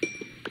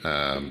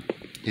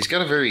 He's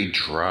got a very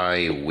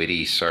dry,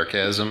 witty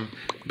sarcasm,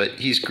 but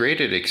he's great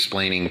at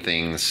explaining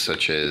things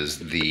such as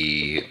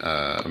the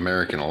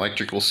American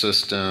electrical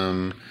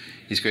system.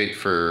 He's great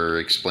for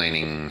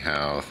explaining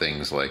how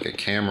things like a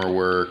camera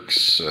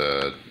works,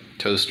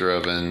 toaster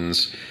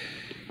ovens.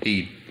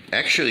 He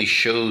actually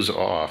shows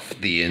off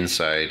the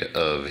inside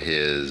of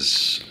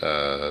his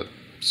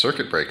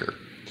circuit breaker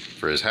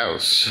for his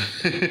house.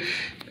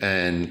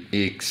 And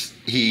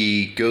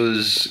he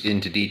goes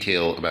into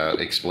detail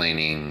about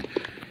explaining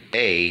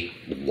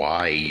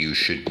why you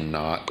should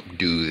not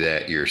do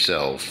that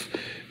yourself,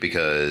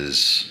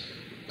 because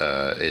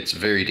it's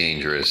very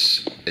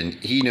dangerous, and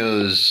he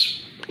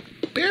knows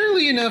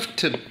barely enough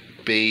to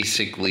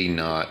basically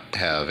not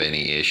have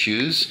any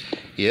issues.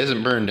 He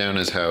hasn't burned down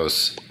his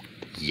house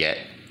yet.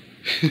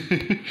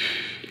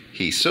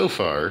 He so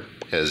far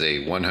has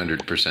a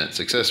 100%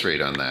 success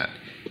rate on that.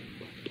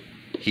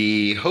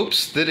 He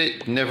hopes that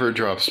it never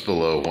drops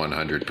below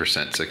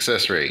 100%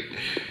 success rate,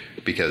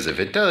 because if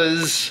it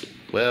does,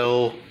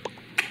 well,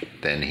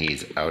 then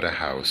he's out of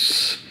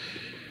house.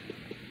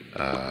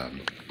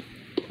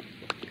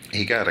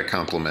 He got a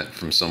compliment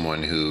from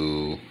someone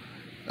who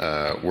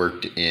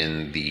worked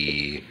in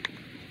the,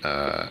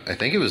 I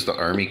think it was the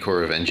Army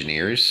Corps of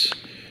Engineers,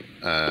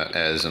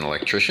 as an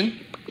electrician,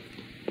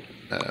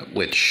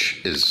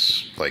 which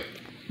is like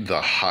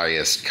the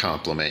highest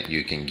compliment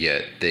you can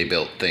get. They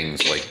built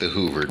things like the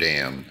Hoover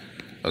Dam.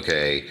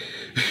 Okay.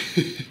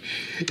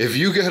 If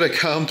you got a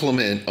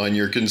compliment on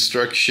your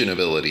construction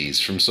abilities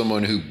from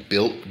someone who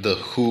built the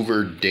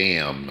Hoover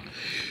Dam,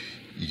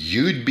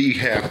 you'd be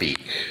happy.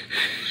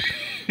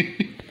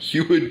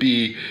 You would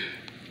be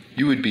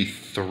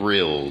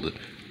thrilled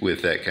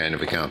with that kind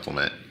of a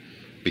compliment,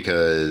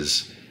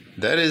 because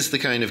that is the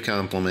kind of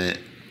compliment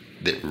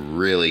that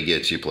really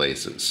gets you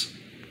places.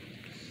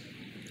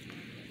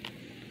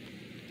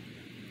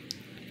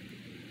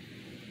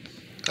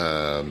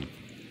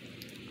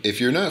 If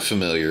you're not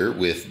familiar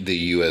with the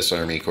U.S.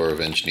 Army Corps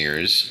of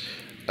Engineers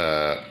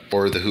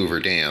or the Hoover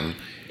Dam,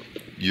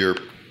 you're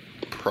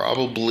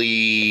probably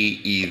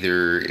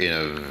either in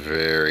a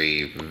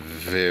very,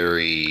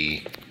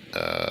 very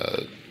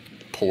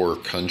poor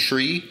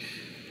country,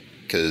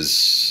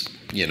 because,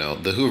 you know,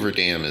 the Hoover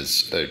Dam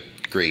is a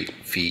great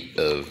feat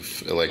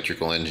of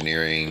electrical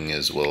engineering,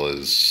 as well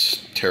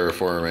as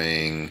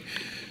terraforming,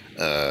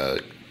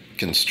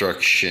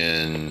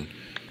 construction,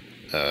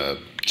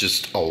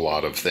 just a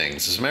lot of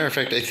things. As a matter of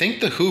fact, I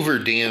think the Hoover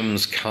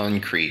Dam's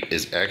concrete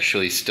is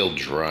actually still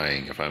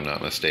drying, if I'm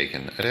not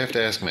mistaken. I'd have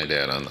to ask my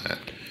dad on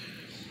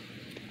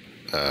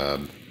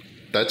that.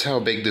 That's how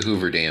big the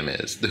Hoover Dam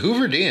is. The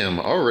Hoover Dam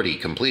already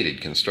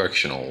completed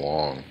construction a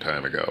long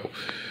time ago,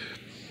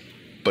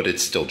 but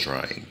it's still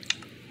drying.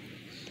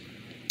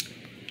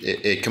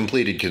 It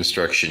completed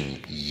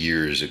construction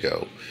years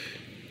ago.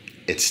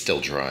 It's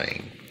still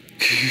drying.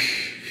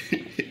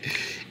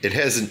 It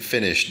hasn't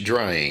finished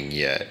drying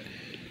yet.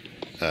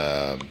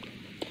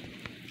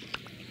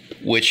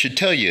 Which should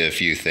tell you a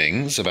few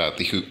things about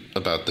the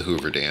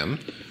Hoover Dam.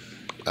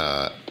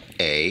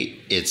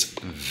 It's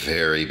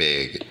very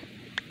big.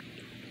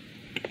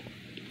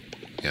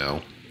 You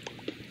know.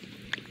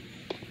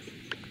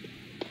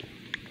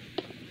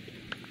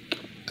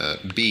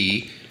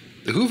 B,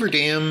 the Hoover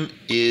Dam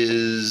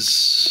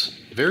is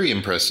very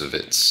impressive.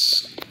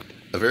 It's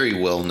a very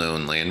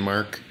well-known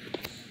landmark.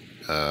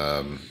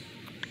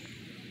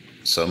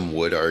 Some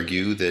would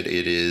argue that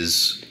it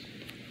is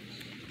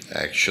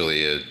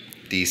actually a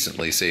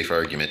decently safe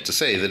argument to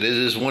say that it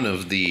is one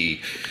of the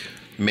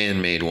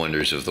man-made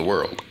wonders of the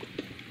world.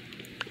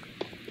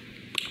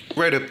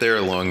 Right up there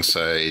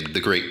alongside the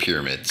Great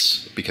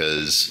Pyramids,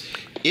 because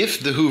if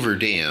the Hoover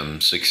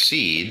Dam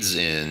succeeds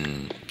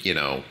in, you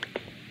know,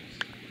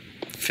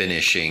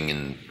 finishing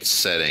and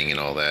setting and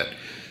all that,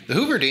 the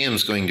Hoover Dam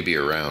is going to be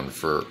around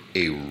for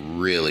a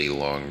really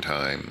long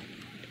time.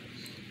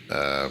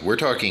 We're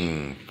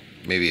talking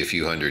maybe a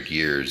few hundred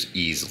years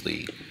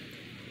easily.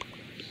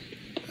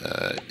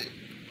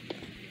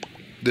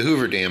 The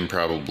Hoover Dam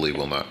probably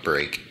will not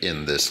break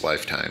in this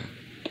lifetime.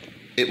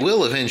 It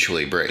will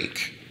eventually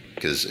break,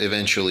 because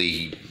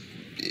eventually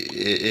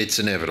it's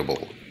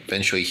inevitable.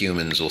 Eventually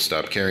humans will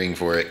stop caring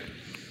for it,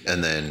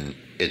 and then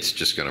it's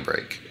just going to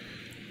break.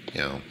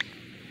 You know,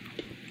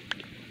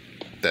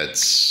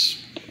 that's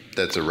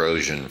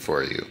erosion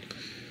for you.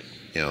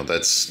 You know,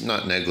 that's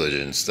not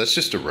negligence. That's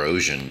just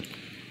erosion.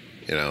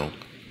 You know,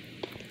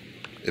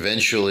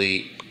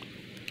 eventually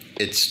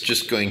it's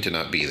just going to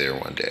not be there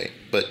one day.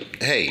 But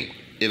hey,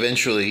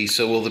 eventually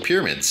so will the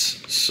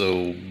pyramids.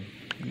 So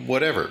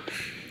whatever,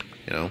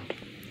 you know.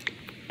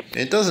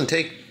 It doesn't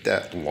take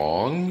that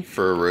long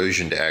for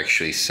erosion to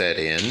actually set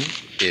in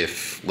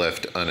if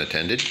left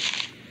unattended.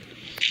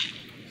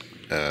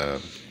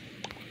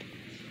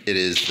 it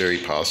is very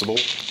possible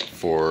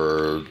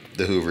for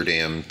the Hoover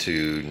Dam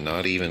to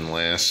not even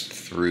last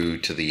through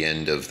to the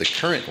end of the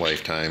current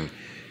lifetime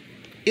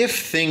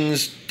if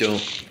things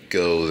don't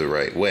go the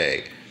right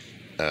way.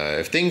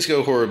 If things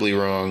go horribly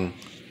wrong,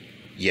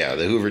 yeah,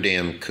 the Hoover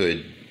Dam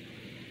could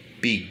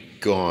be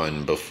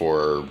gone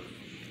before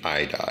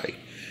I die.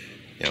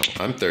 You know,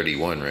 I'm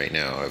 31 right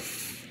now.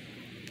 If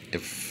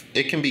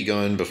it can be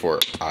gone before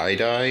I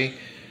die,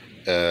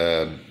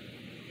 I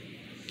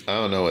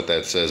don't know what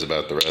that says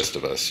about the rest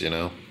of us, you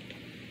know?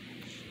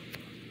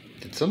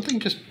 Did something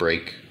just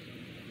break?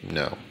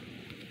 No.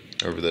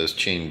 Over those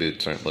chain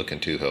boots aren't looking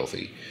too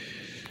healthy.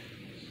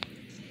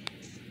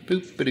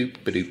 Boop ba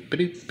doop ba doop ba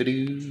doop ba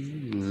doo.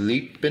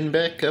 Leaping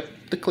back up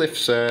the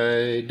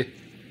cliffside.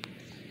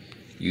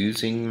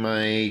 Using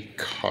my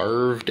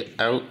carved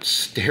out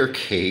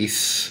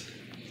staircase.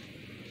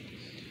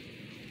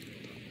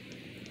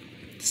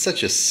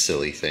 Such a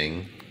silly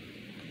thing.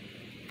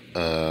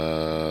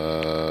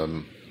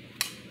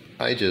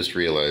 I just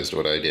realized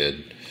what I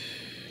did.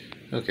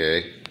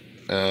 Okay.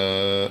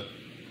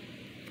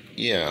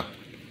 Yeah.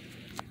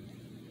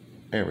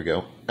 There we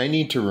go. I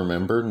need to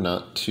remember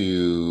not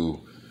to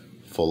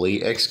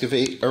fully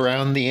excavate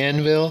around the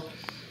anvil,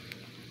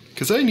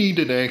 because I need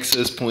an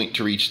access point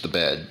to reach the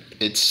bed.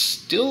 It's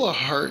still a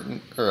heart,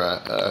 or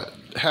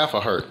half a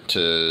heart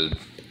to,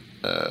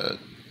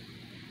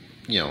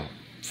 you know,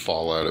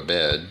 fall out of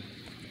bed.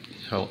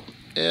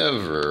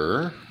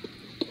 However,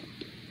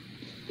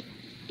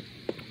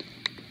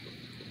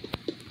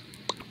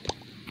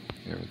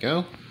 there we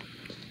go.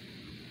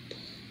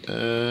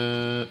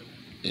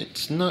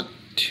 It's not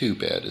too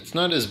bad. It's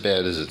not as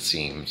bad as it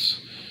seems.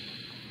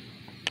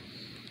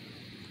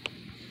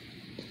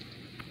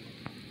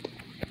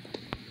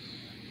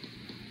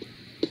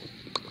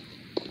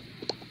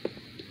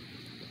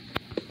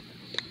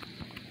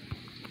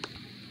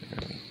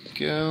 There we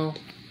go.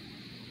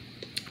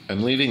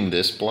 I'm leaving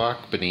this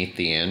block beneath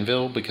the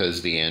anvil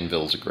because the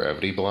anvil's a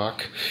gravity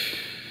block.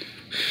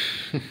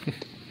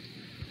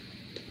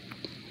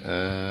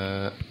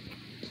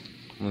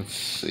 Let's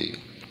see.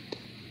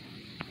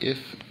 If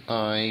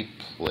I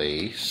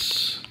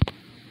place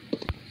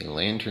a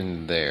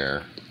lantern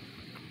there,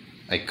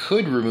 I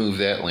could remove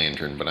that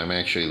lantern, but I'm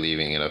actually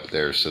leaving it up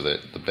there so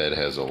that the bed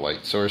has a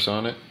light source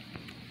on it.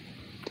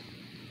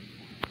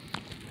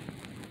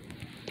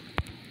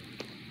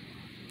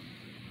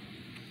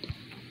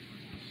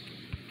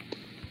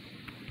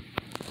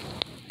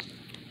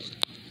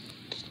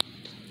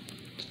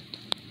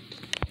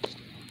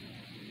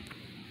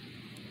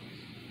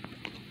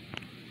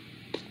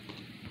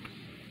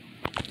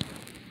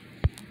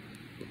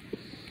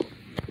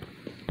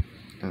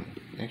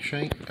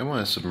 Actually, I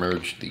want to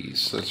submerge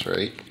these, that's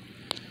right.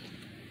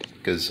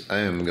 Because I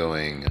am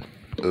going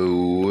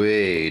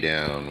way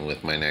down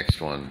with my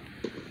next one.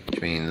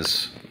 Which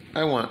means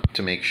I want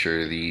to make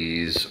sure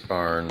these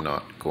are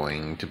not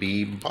going to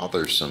be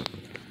bothersome.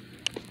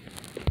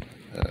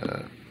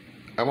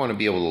 I want to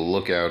be able to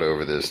look out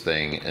over this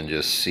thing and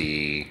just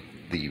see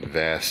the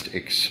vast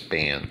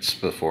expanse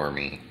before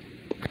me.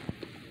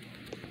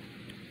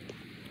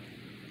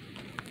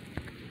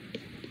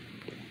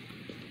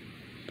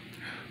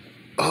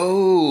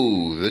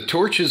 Oh, the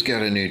torch has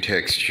got a new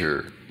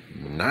texture.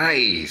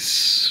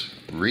 Nice.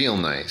 Real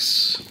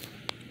nice.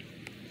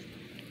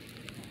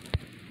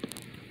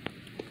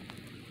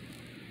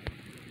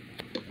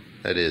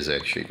 That is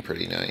actually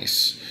pretty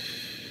nice.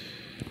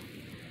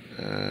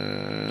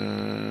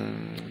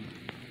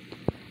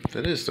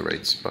 That is the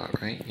right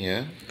spot, right?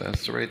 Yeah,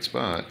 that's the right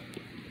spot.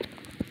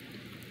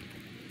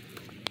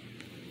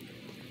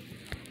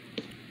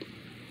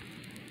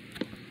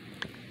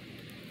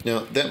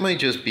 Now, that might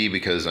just be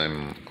because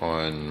I'm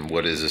on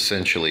what is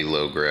essentially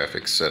low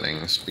graphics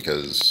settings,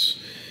 because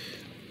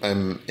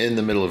I'm in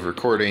the middle of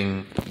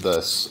recording,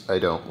 thus I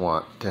don't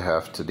want to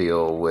have to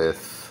deal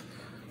with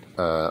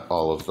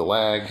all of the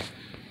lag.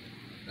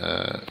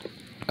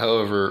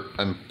 However,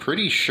 I'm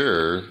pretty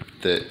sure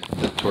that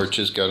the torch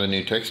has got a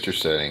new texture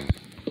setting,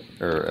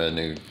 or a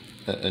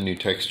new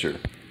texture.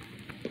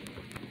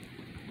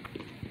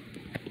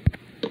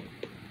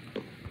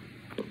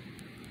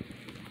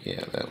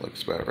 Yeah, that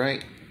looks about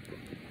right.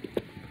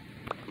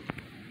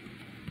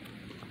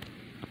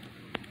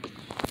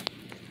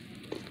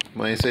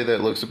 When I say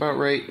that looks about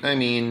right, I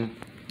mean,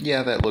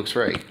 yeah, that looks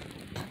right.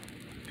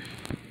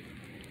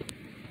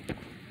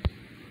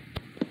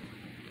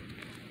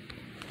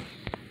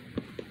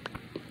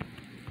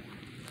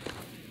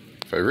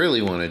 If I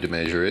really wanted to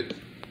measure it,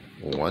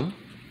 1,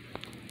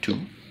 2,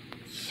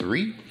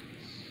 3.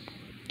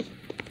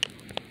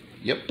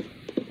 Yep.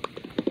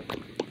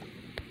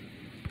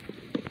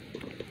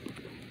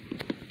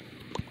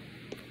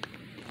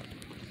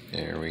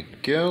 There we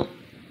go.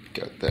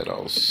 Got that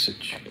all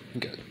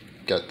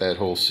got that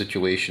whole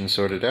situation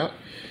sorted out.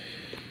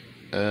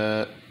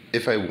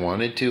 If I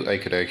wanted to, I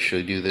could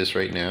actually do this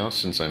right now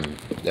since I'm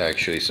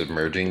actually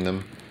submerging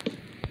them.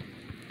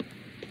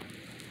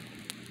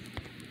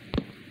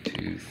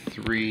 2,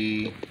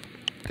 3,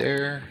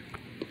 there.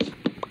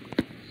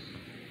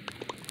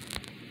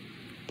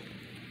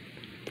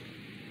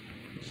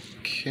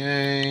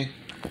 Okay.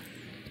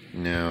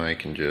 Now I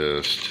can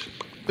just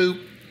boop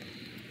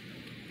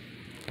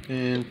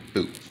and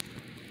boop.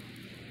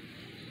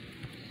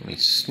 Let me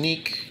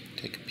sneak,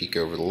 take a peek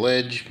over the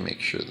ledge, make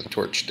sure the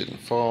torch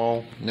didn't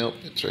fall. Nope,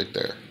 it's right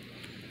there.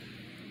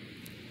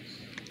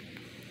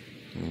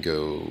 And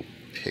go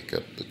pick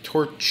up the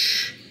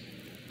torch.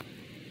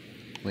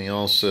 We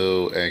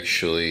also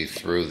actually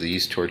throw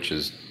these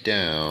torches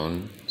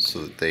down so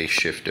that they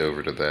shift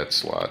over to that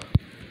slot.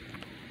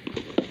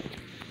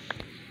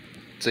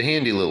 It's a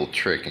handy little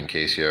trick in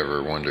case you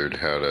ever wondered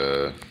how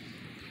to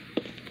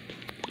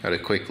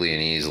quickly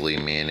and easily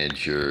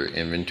manage your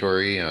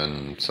inventory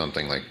on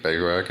something like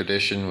Bedrock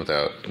Edition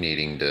without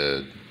needing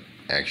to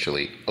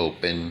actually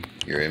open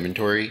your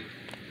inventory.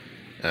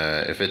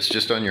 If it's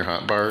just on your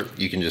hotbar,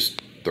 you can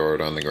just throw it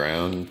on the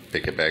ground,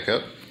 pick it back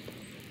up.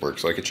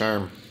 Works like a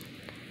charm.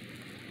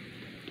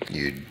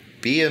 You'd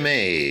be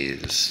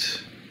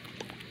amazed.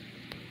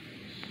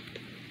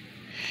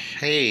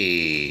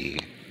 Hey,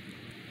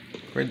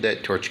 where'd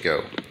that torch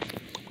go?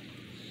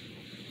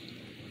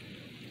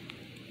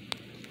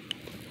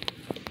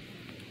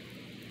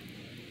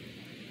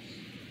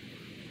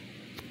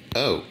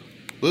 Oh,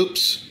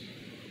 whoops.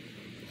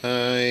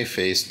 I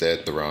faced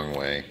that the wrong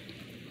way.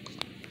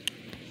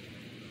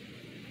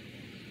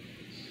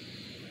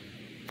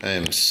 I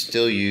am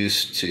still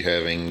used to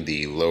having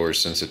the lower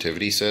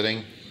sensitivity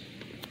setting.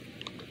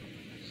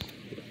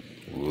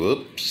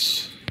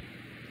 Whoops.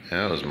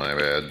 That was my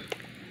bad.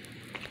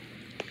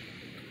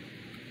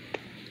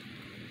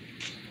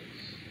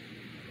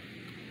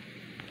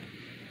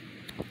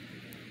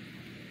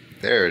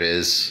 There it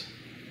is.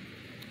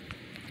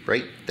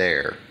 Right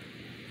there.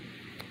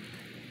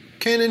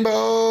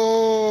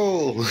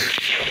 Cannonball!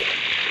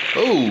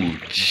 Oh,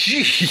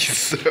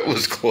 jeez, that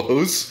was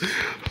close.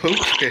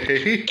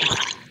 Okay.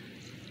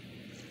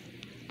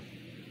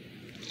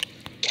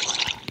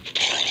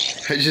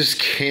 I just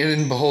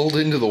cannonballed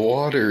into the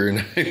water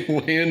and I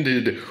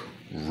landed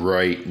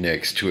right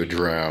next to a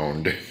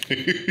drowned.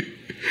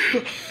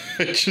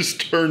 I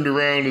just turned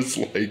around, it's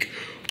like,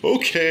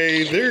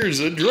 okay,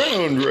 there's a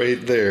drowned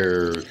right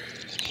there.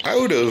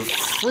 Out of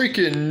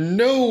freaking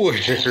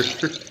nowhere.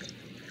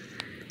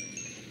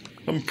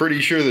 I'm pretty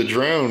sure the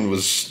drowned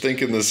was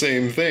thinking the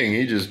same thing.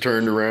 He just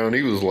turned around,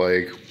 he was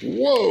like,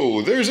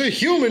 whoa, there's a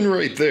human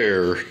right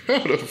there.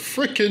 Out of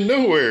freaking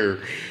nowhere.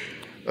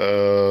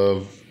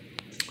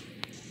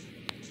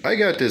 I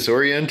got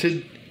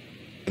disoriented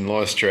and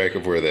lost track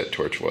of where that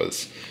torch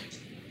was.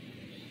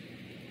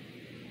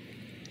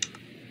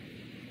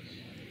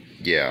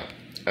 Yeah,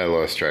 I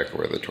lost track of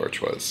where the torch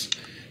was.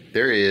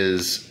 There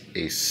is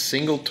a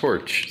single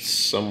torch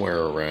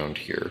somewhere around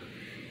here.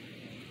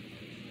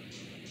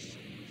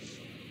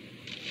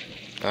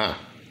 Ah,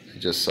 I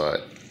just saw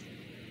it.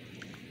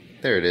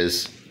 There it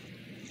is.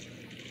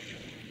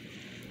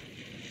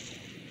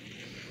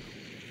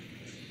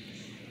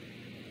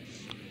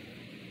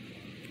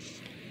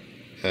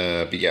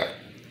 But yeah,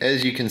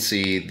 as you can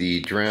see,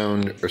 the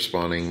drowned are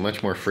spawning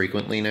much more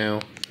frequently now,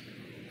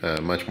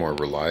 much more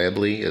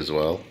reliably as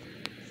well.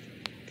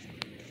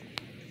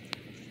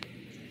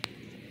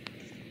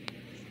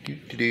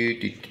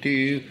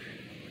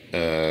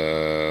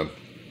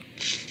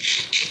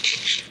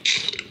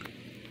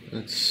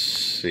 Let's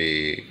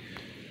see.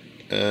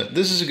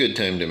 This is a good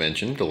time to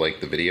mention to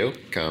like the video,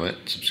 comment,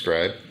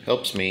 subscribe.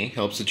 Helps me,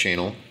 helps the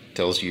channel.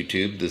 Tells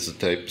YouTube this is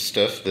the type of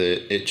stuff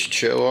that it should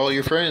show all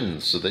your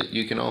friends so that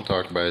you can all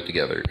talk about it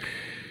together.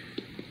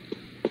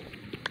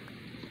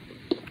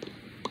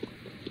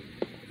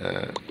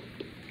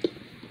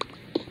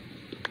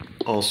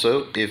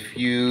 Also, if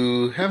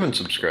you haven't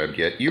subscribed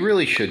yet, you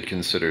really should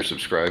consider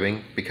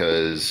subscribing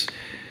because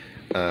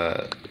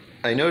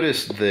I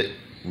noticed that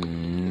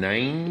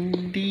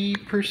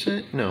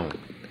 90%? No.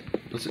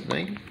 Was it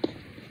 90?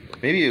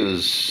 Maybe it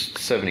was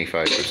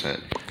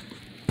 75%.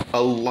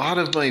 A lot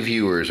of my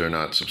viewers are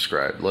not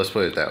subscribed. Let's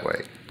put it that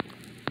way.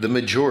 The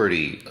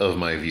majority of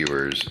my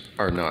viewers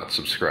are not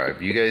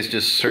subscribed. You guys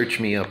just search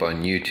me up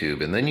on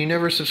YouTube and then you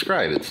never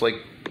subscribe. It's like,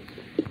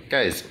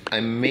 guys,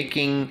 I'm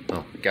making...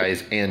 Oh,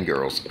 guys and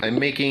girls. I'm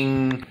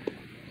making...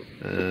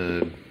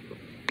 okay,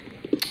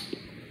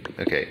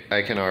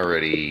 I can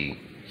already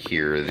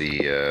hear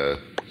the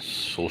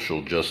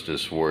social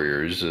justice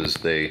warriors, as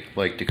they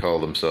like to call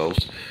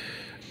themselves.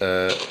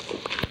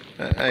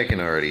 I can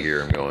already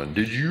hear them going,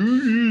 did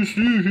you just...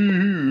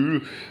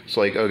 It's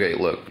like, okay,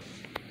 look.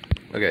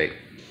 Okay,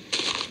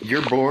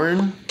 you're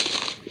born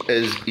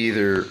as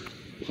either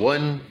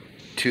 1,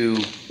 2,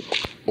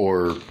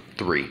 or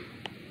 3.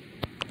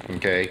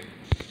 Okay?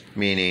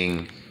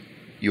 Meaning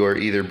you are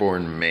either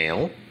born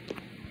male,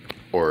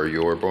 or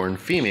you're born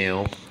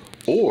female,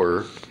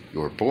 or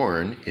you're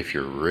born, if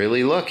you're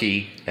really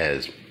lucky,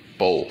 as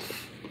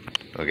both.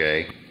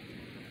 Okay?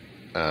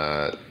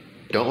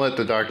 Don't let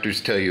the doctors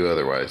tell you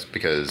otherwise,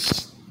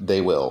 because they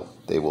will.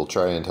 They will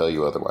try and tell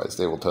you otherwise.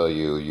 They will tell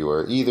you you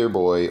are either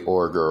boy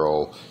or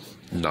girl,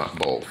 not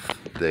both.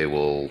 They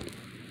will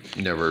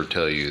never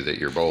tell you that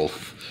you're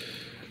both.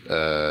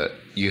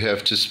 You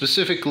have to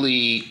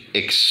specifically,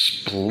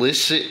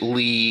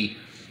 explicitly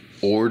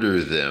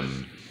order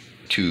them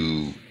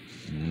to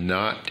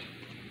not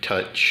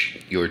touch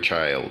your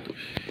child.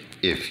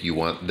 If you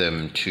want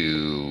them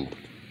to,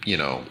 you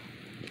know,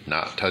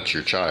 not touch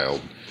your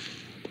child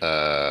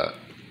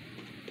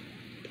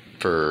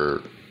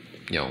for,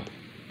 you know,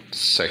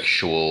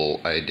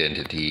 sexual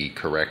identity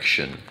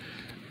correction.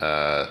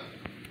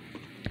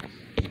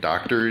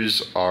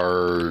 Doctors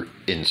are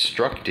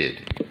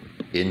instructed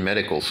in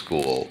medical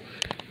school,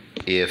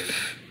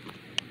 if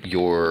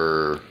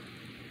your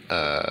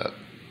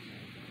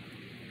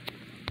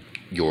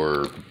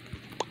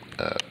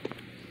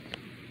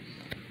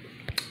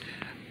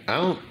I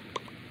don't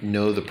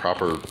know the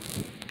proper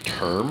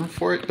term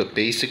for it, but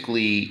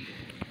basically,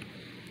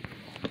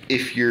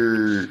 if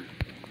your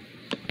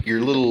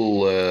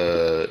little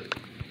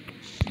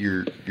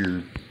your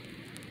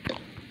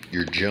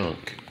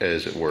junk,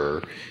 as it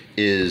were,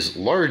 is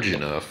large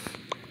enough,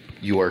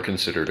 you are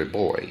considered a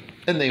boy,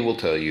 and they will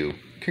tell you,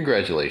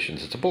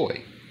 congratulations, it's a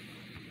boy.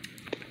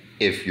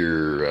 If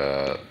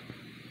your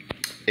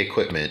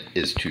equipment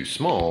is too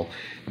small,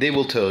 they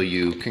will tell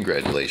you,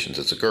 congratulations,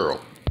 it's a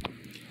girl.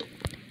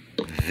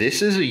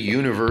 This is a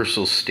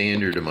universal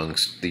standard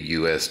amongst the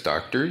US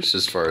doctors,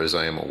 as far as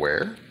I am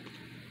aware.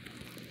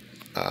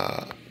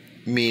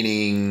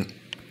 Meaning,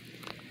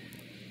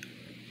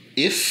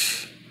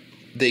 if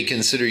they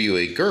consider you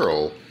a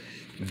girl,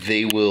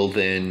 they will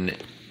then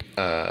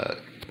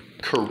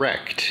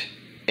correct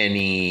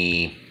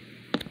any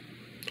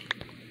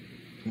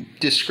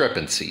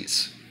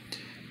discrepancies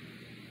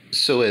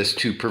so as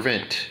to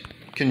prevent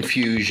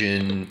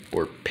confusion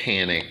or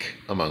panic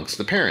amongst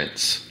the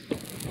parents.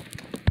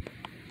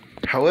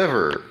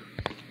 However,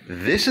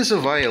 this is a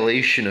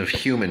violation of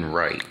human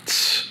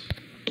rights.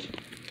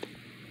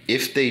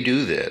 If they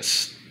do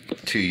this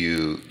to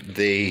you,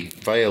 they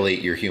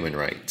violate your human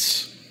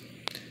rights.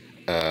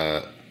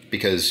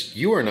 Because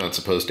you are not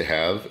supposed to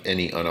have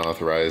any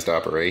unauthorized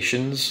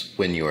operations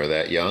when you are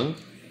that young.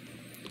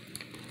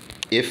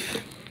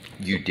 If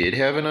you did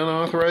have an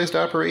unauthorized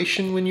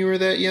operation when you were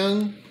that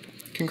young,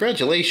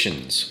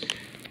 congratulations.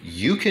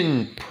 You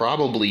can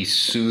probably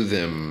sue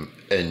them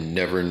and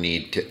never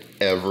need to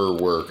ever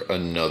work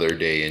another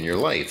day in your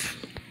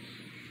life.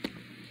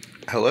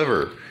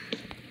 However,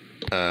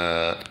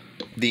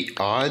 the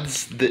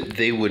odds that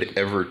they would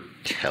ever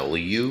tell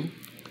you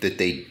that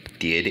they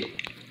did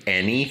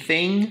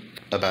anything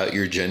about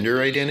your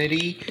gender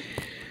identity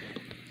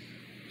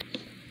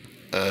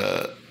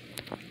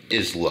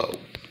is low.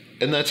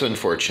 And that's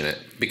unfortunate,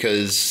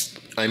 because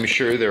I'm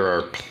sure there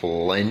are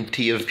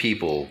plenty of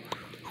people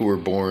who were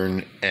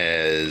born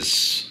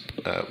as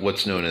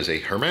what's known as a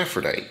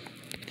hermaphrodite.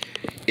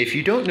 If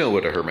you don't know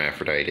what a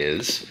hermaphrodite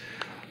is,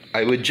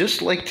 I would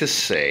just like to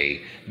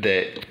say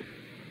that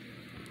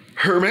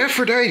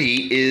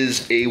Hermaphrodite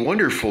is a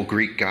wonderful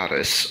Greek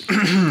goddess.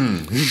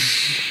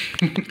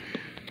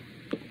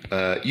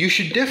 You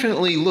should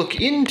definitely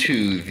look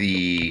into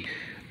the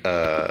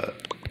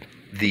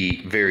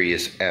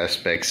various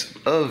aspects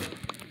of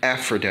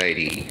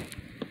Aphrodite.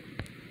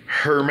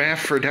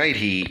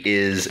 Hermaphrodite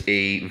is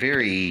a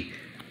very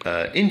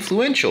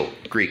influential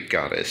Greek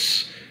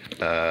goddess,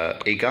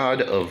 a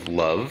god of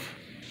love.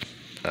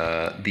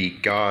 The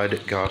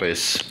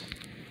goddess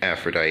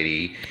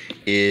Aphrodite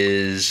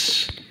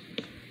is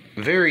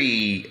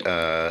very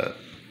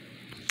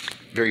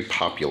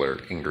popular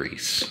in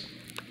Greece.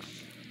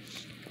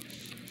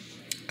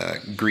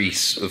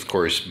 Greece, of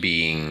course,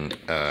 being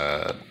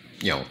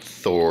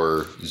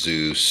Thor,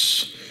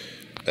 Zeus,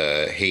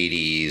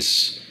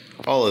 Hades,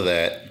 all of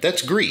that.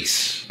 That's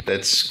Greece.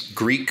 That's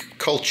Greek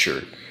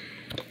culture.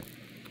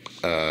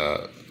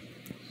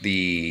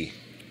 The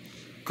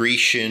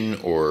Grecian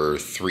or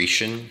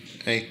Thracian,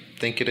 I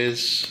think it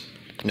is.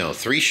 No,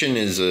 Thracian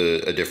is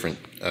a different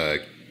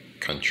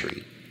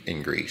country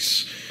in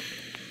Greece.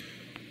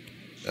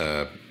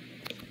 Or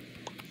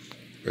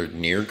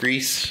near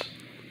Greece?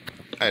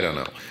 I don't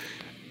know.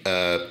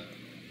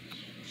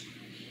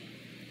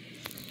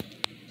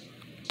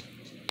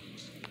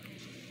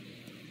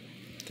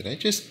 Did I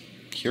just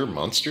hear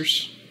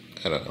monsters?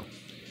 I don't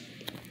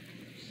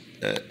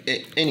know.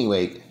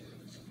 Anyway,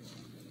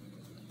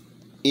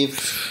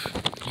 if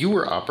you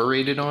were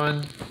operated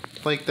on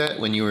like that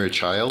when you were a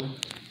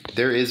child,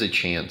 there is a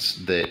chance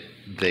that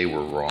they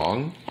were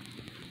wrong,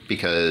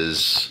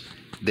 because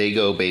they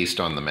go based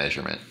on the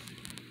measurement.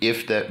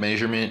 If that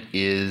measurement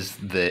is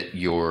that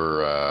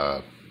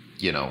your,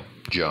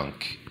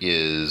 junk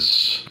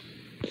is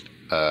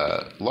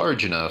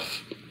large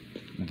enough,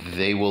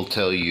 they will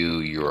tell you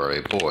you are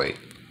a boy.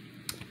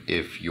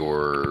 If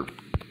your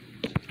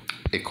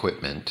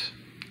equipment,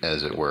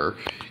 as it were,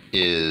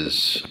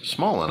 is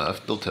small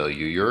enough, they'll tell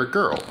you you're a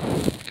girl.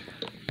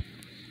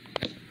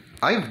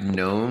 I've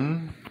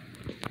known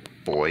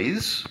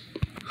boys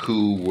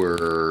who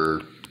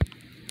were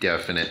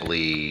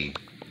definitely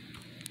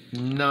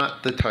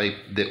not the type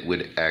that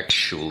would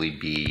actually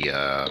be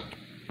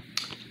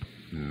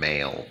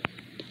male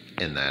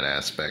in that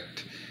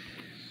aspect.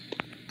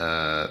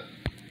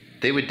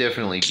 they would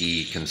definitely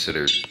be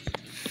considered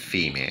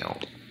female.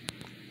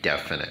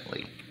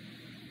 Definitely.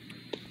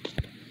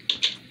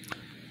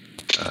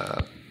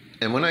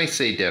 And when I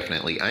say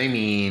definitely, I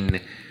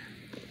mean,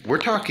 we're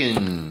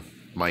talking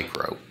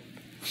micro.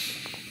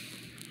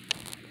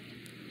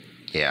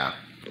 Yeah.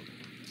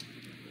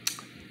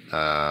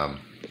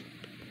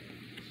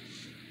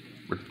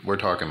 We're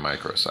talking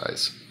micro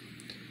size.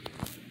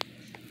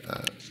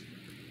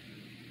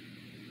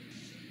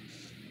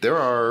 There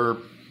are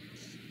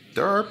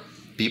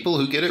people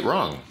who get it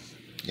wrong.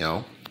 You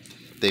know,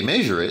 they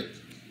measure it,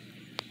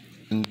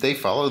 and they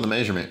follow the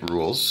measurement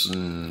rules,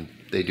 and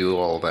they do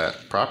all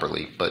that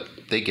properly, but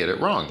they get it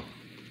wrong.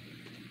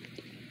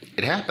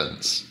 It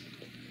happens.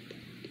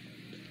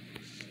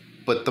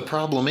 But the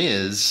problem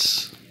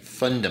is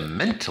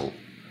fundamental.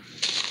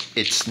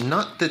 It's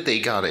not that they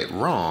got it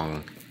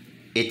wrong,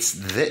 it's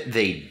that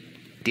they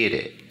did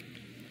it.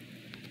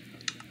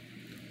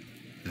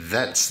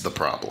 That's the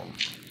problem.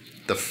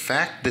 The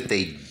fact that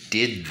they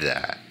did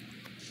that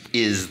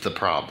is the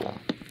problem.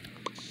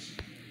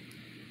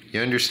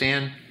 You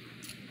understand?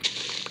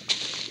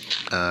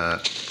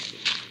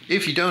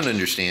 If you don't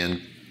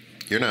understand,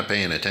 you're not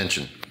paying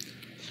attention.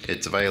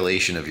 It's a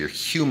violation of your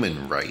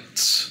human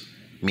rights,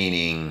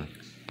 meaning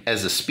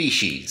as a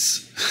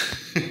species.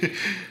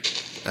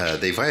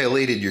 They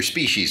violated your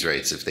species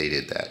rights if they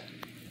did that.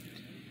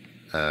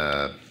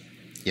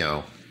 You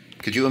know,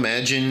 could you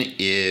imagine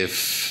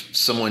if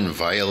someone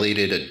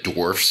violated a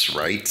dwarf's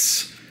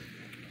rights?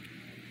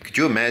 Could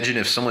you imagine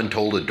if someone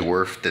told a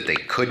dwarf that they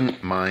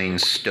couldn't mine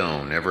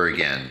stone ever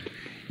again?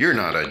 You're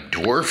not a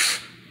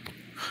dwarf.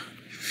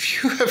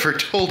 Have you ever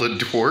told a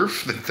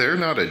dwarf that they're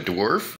not a dwarf?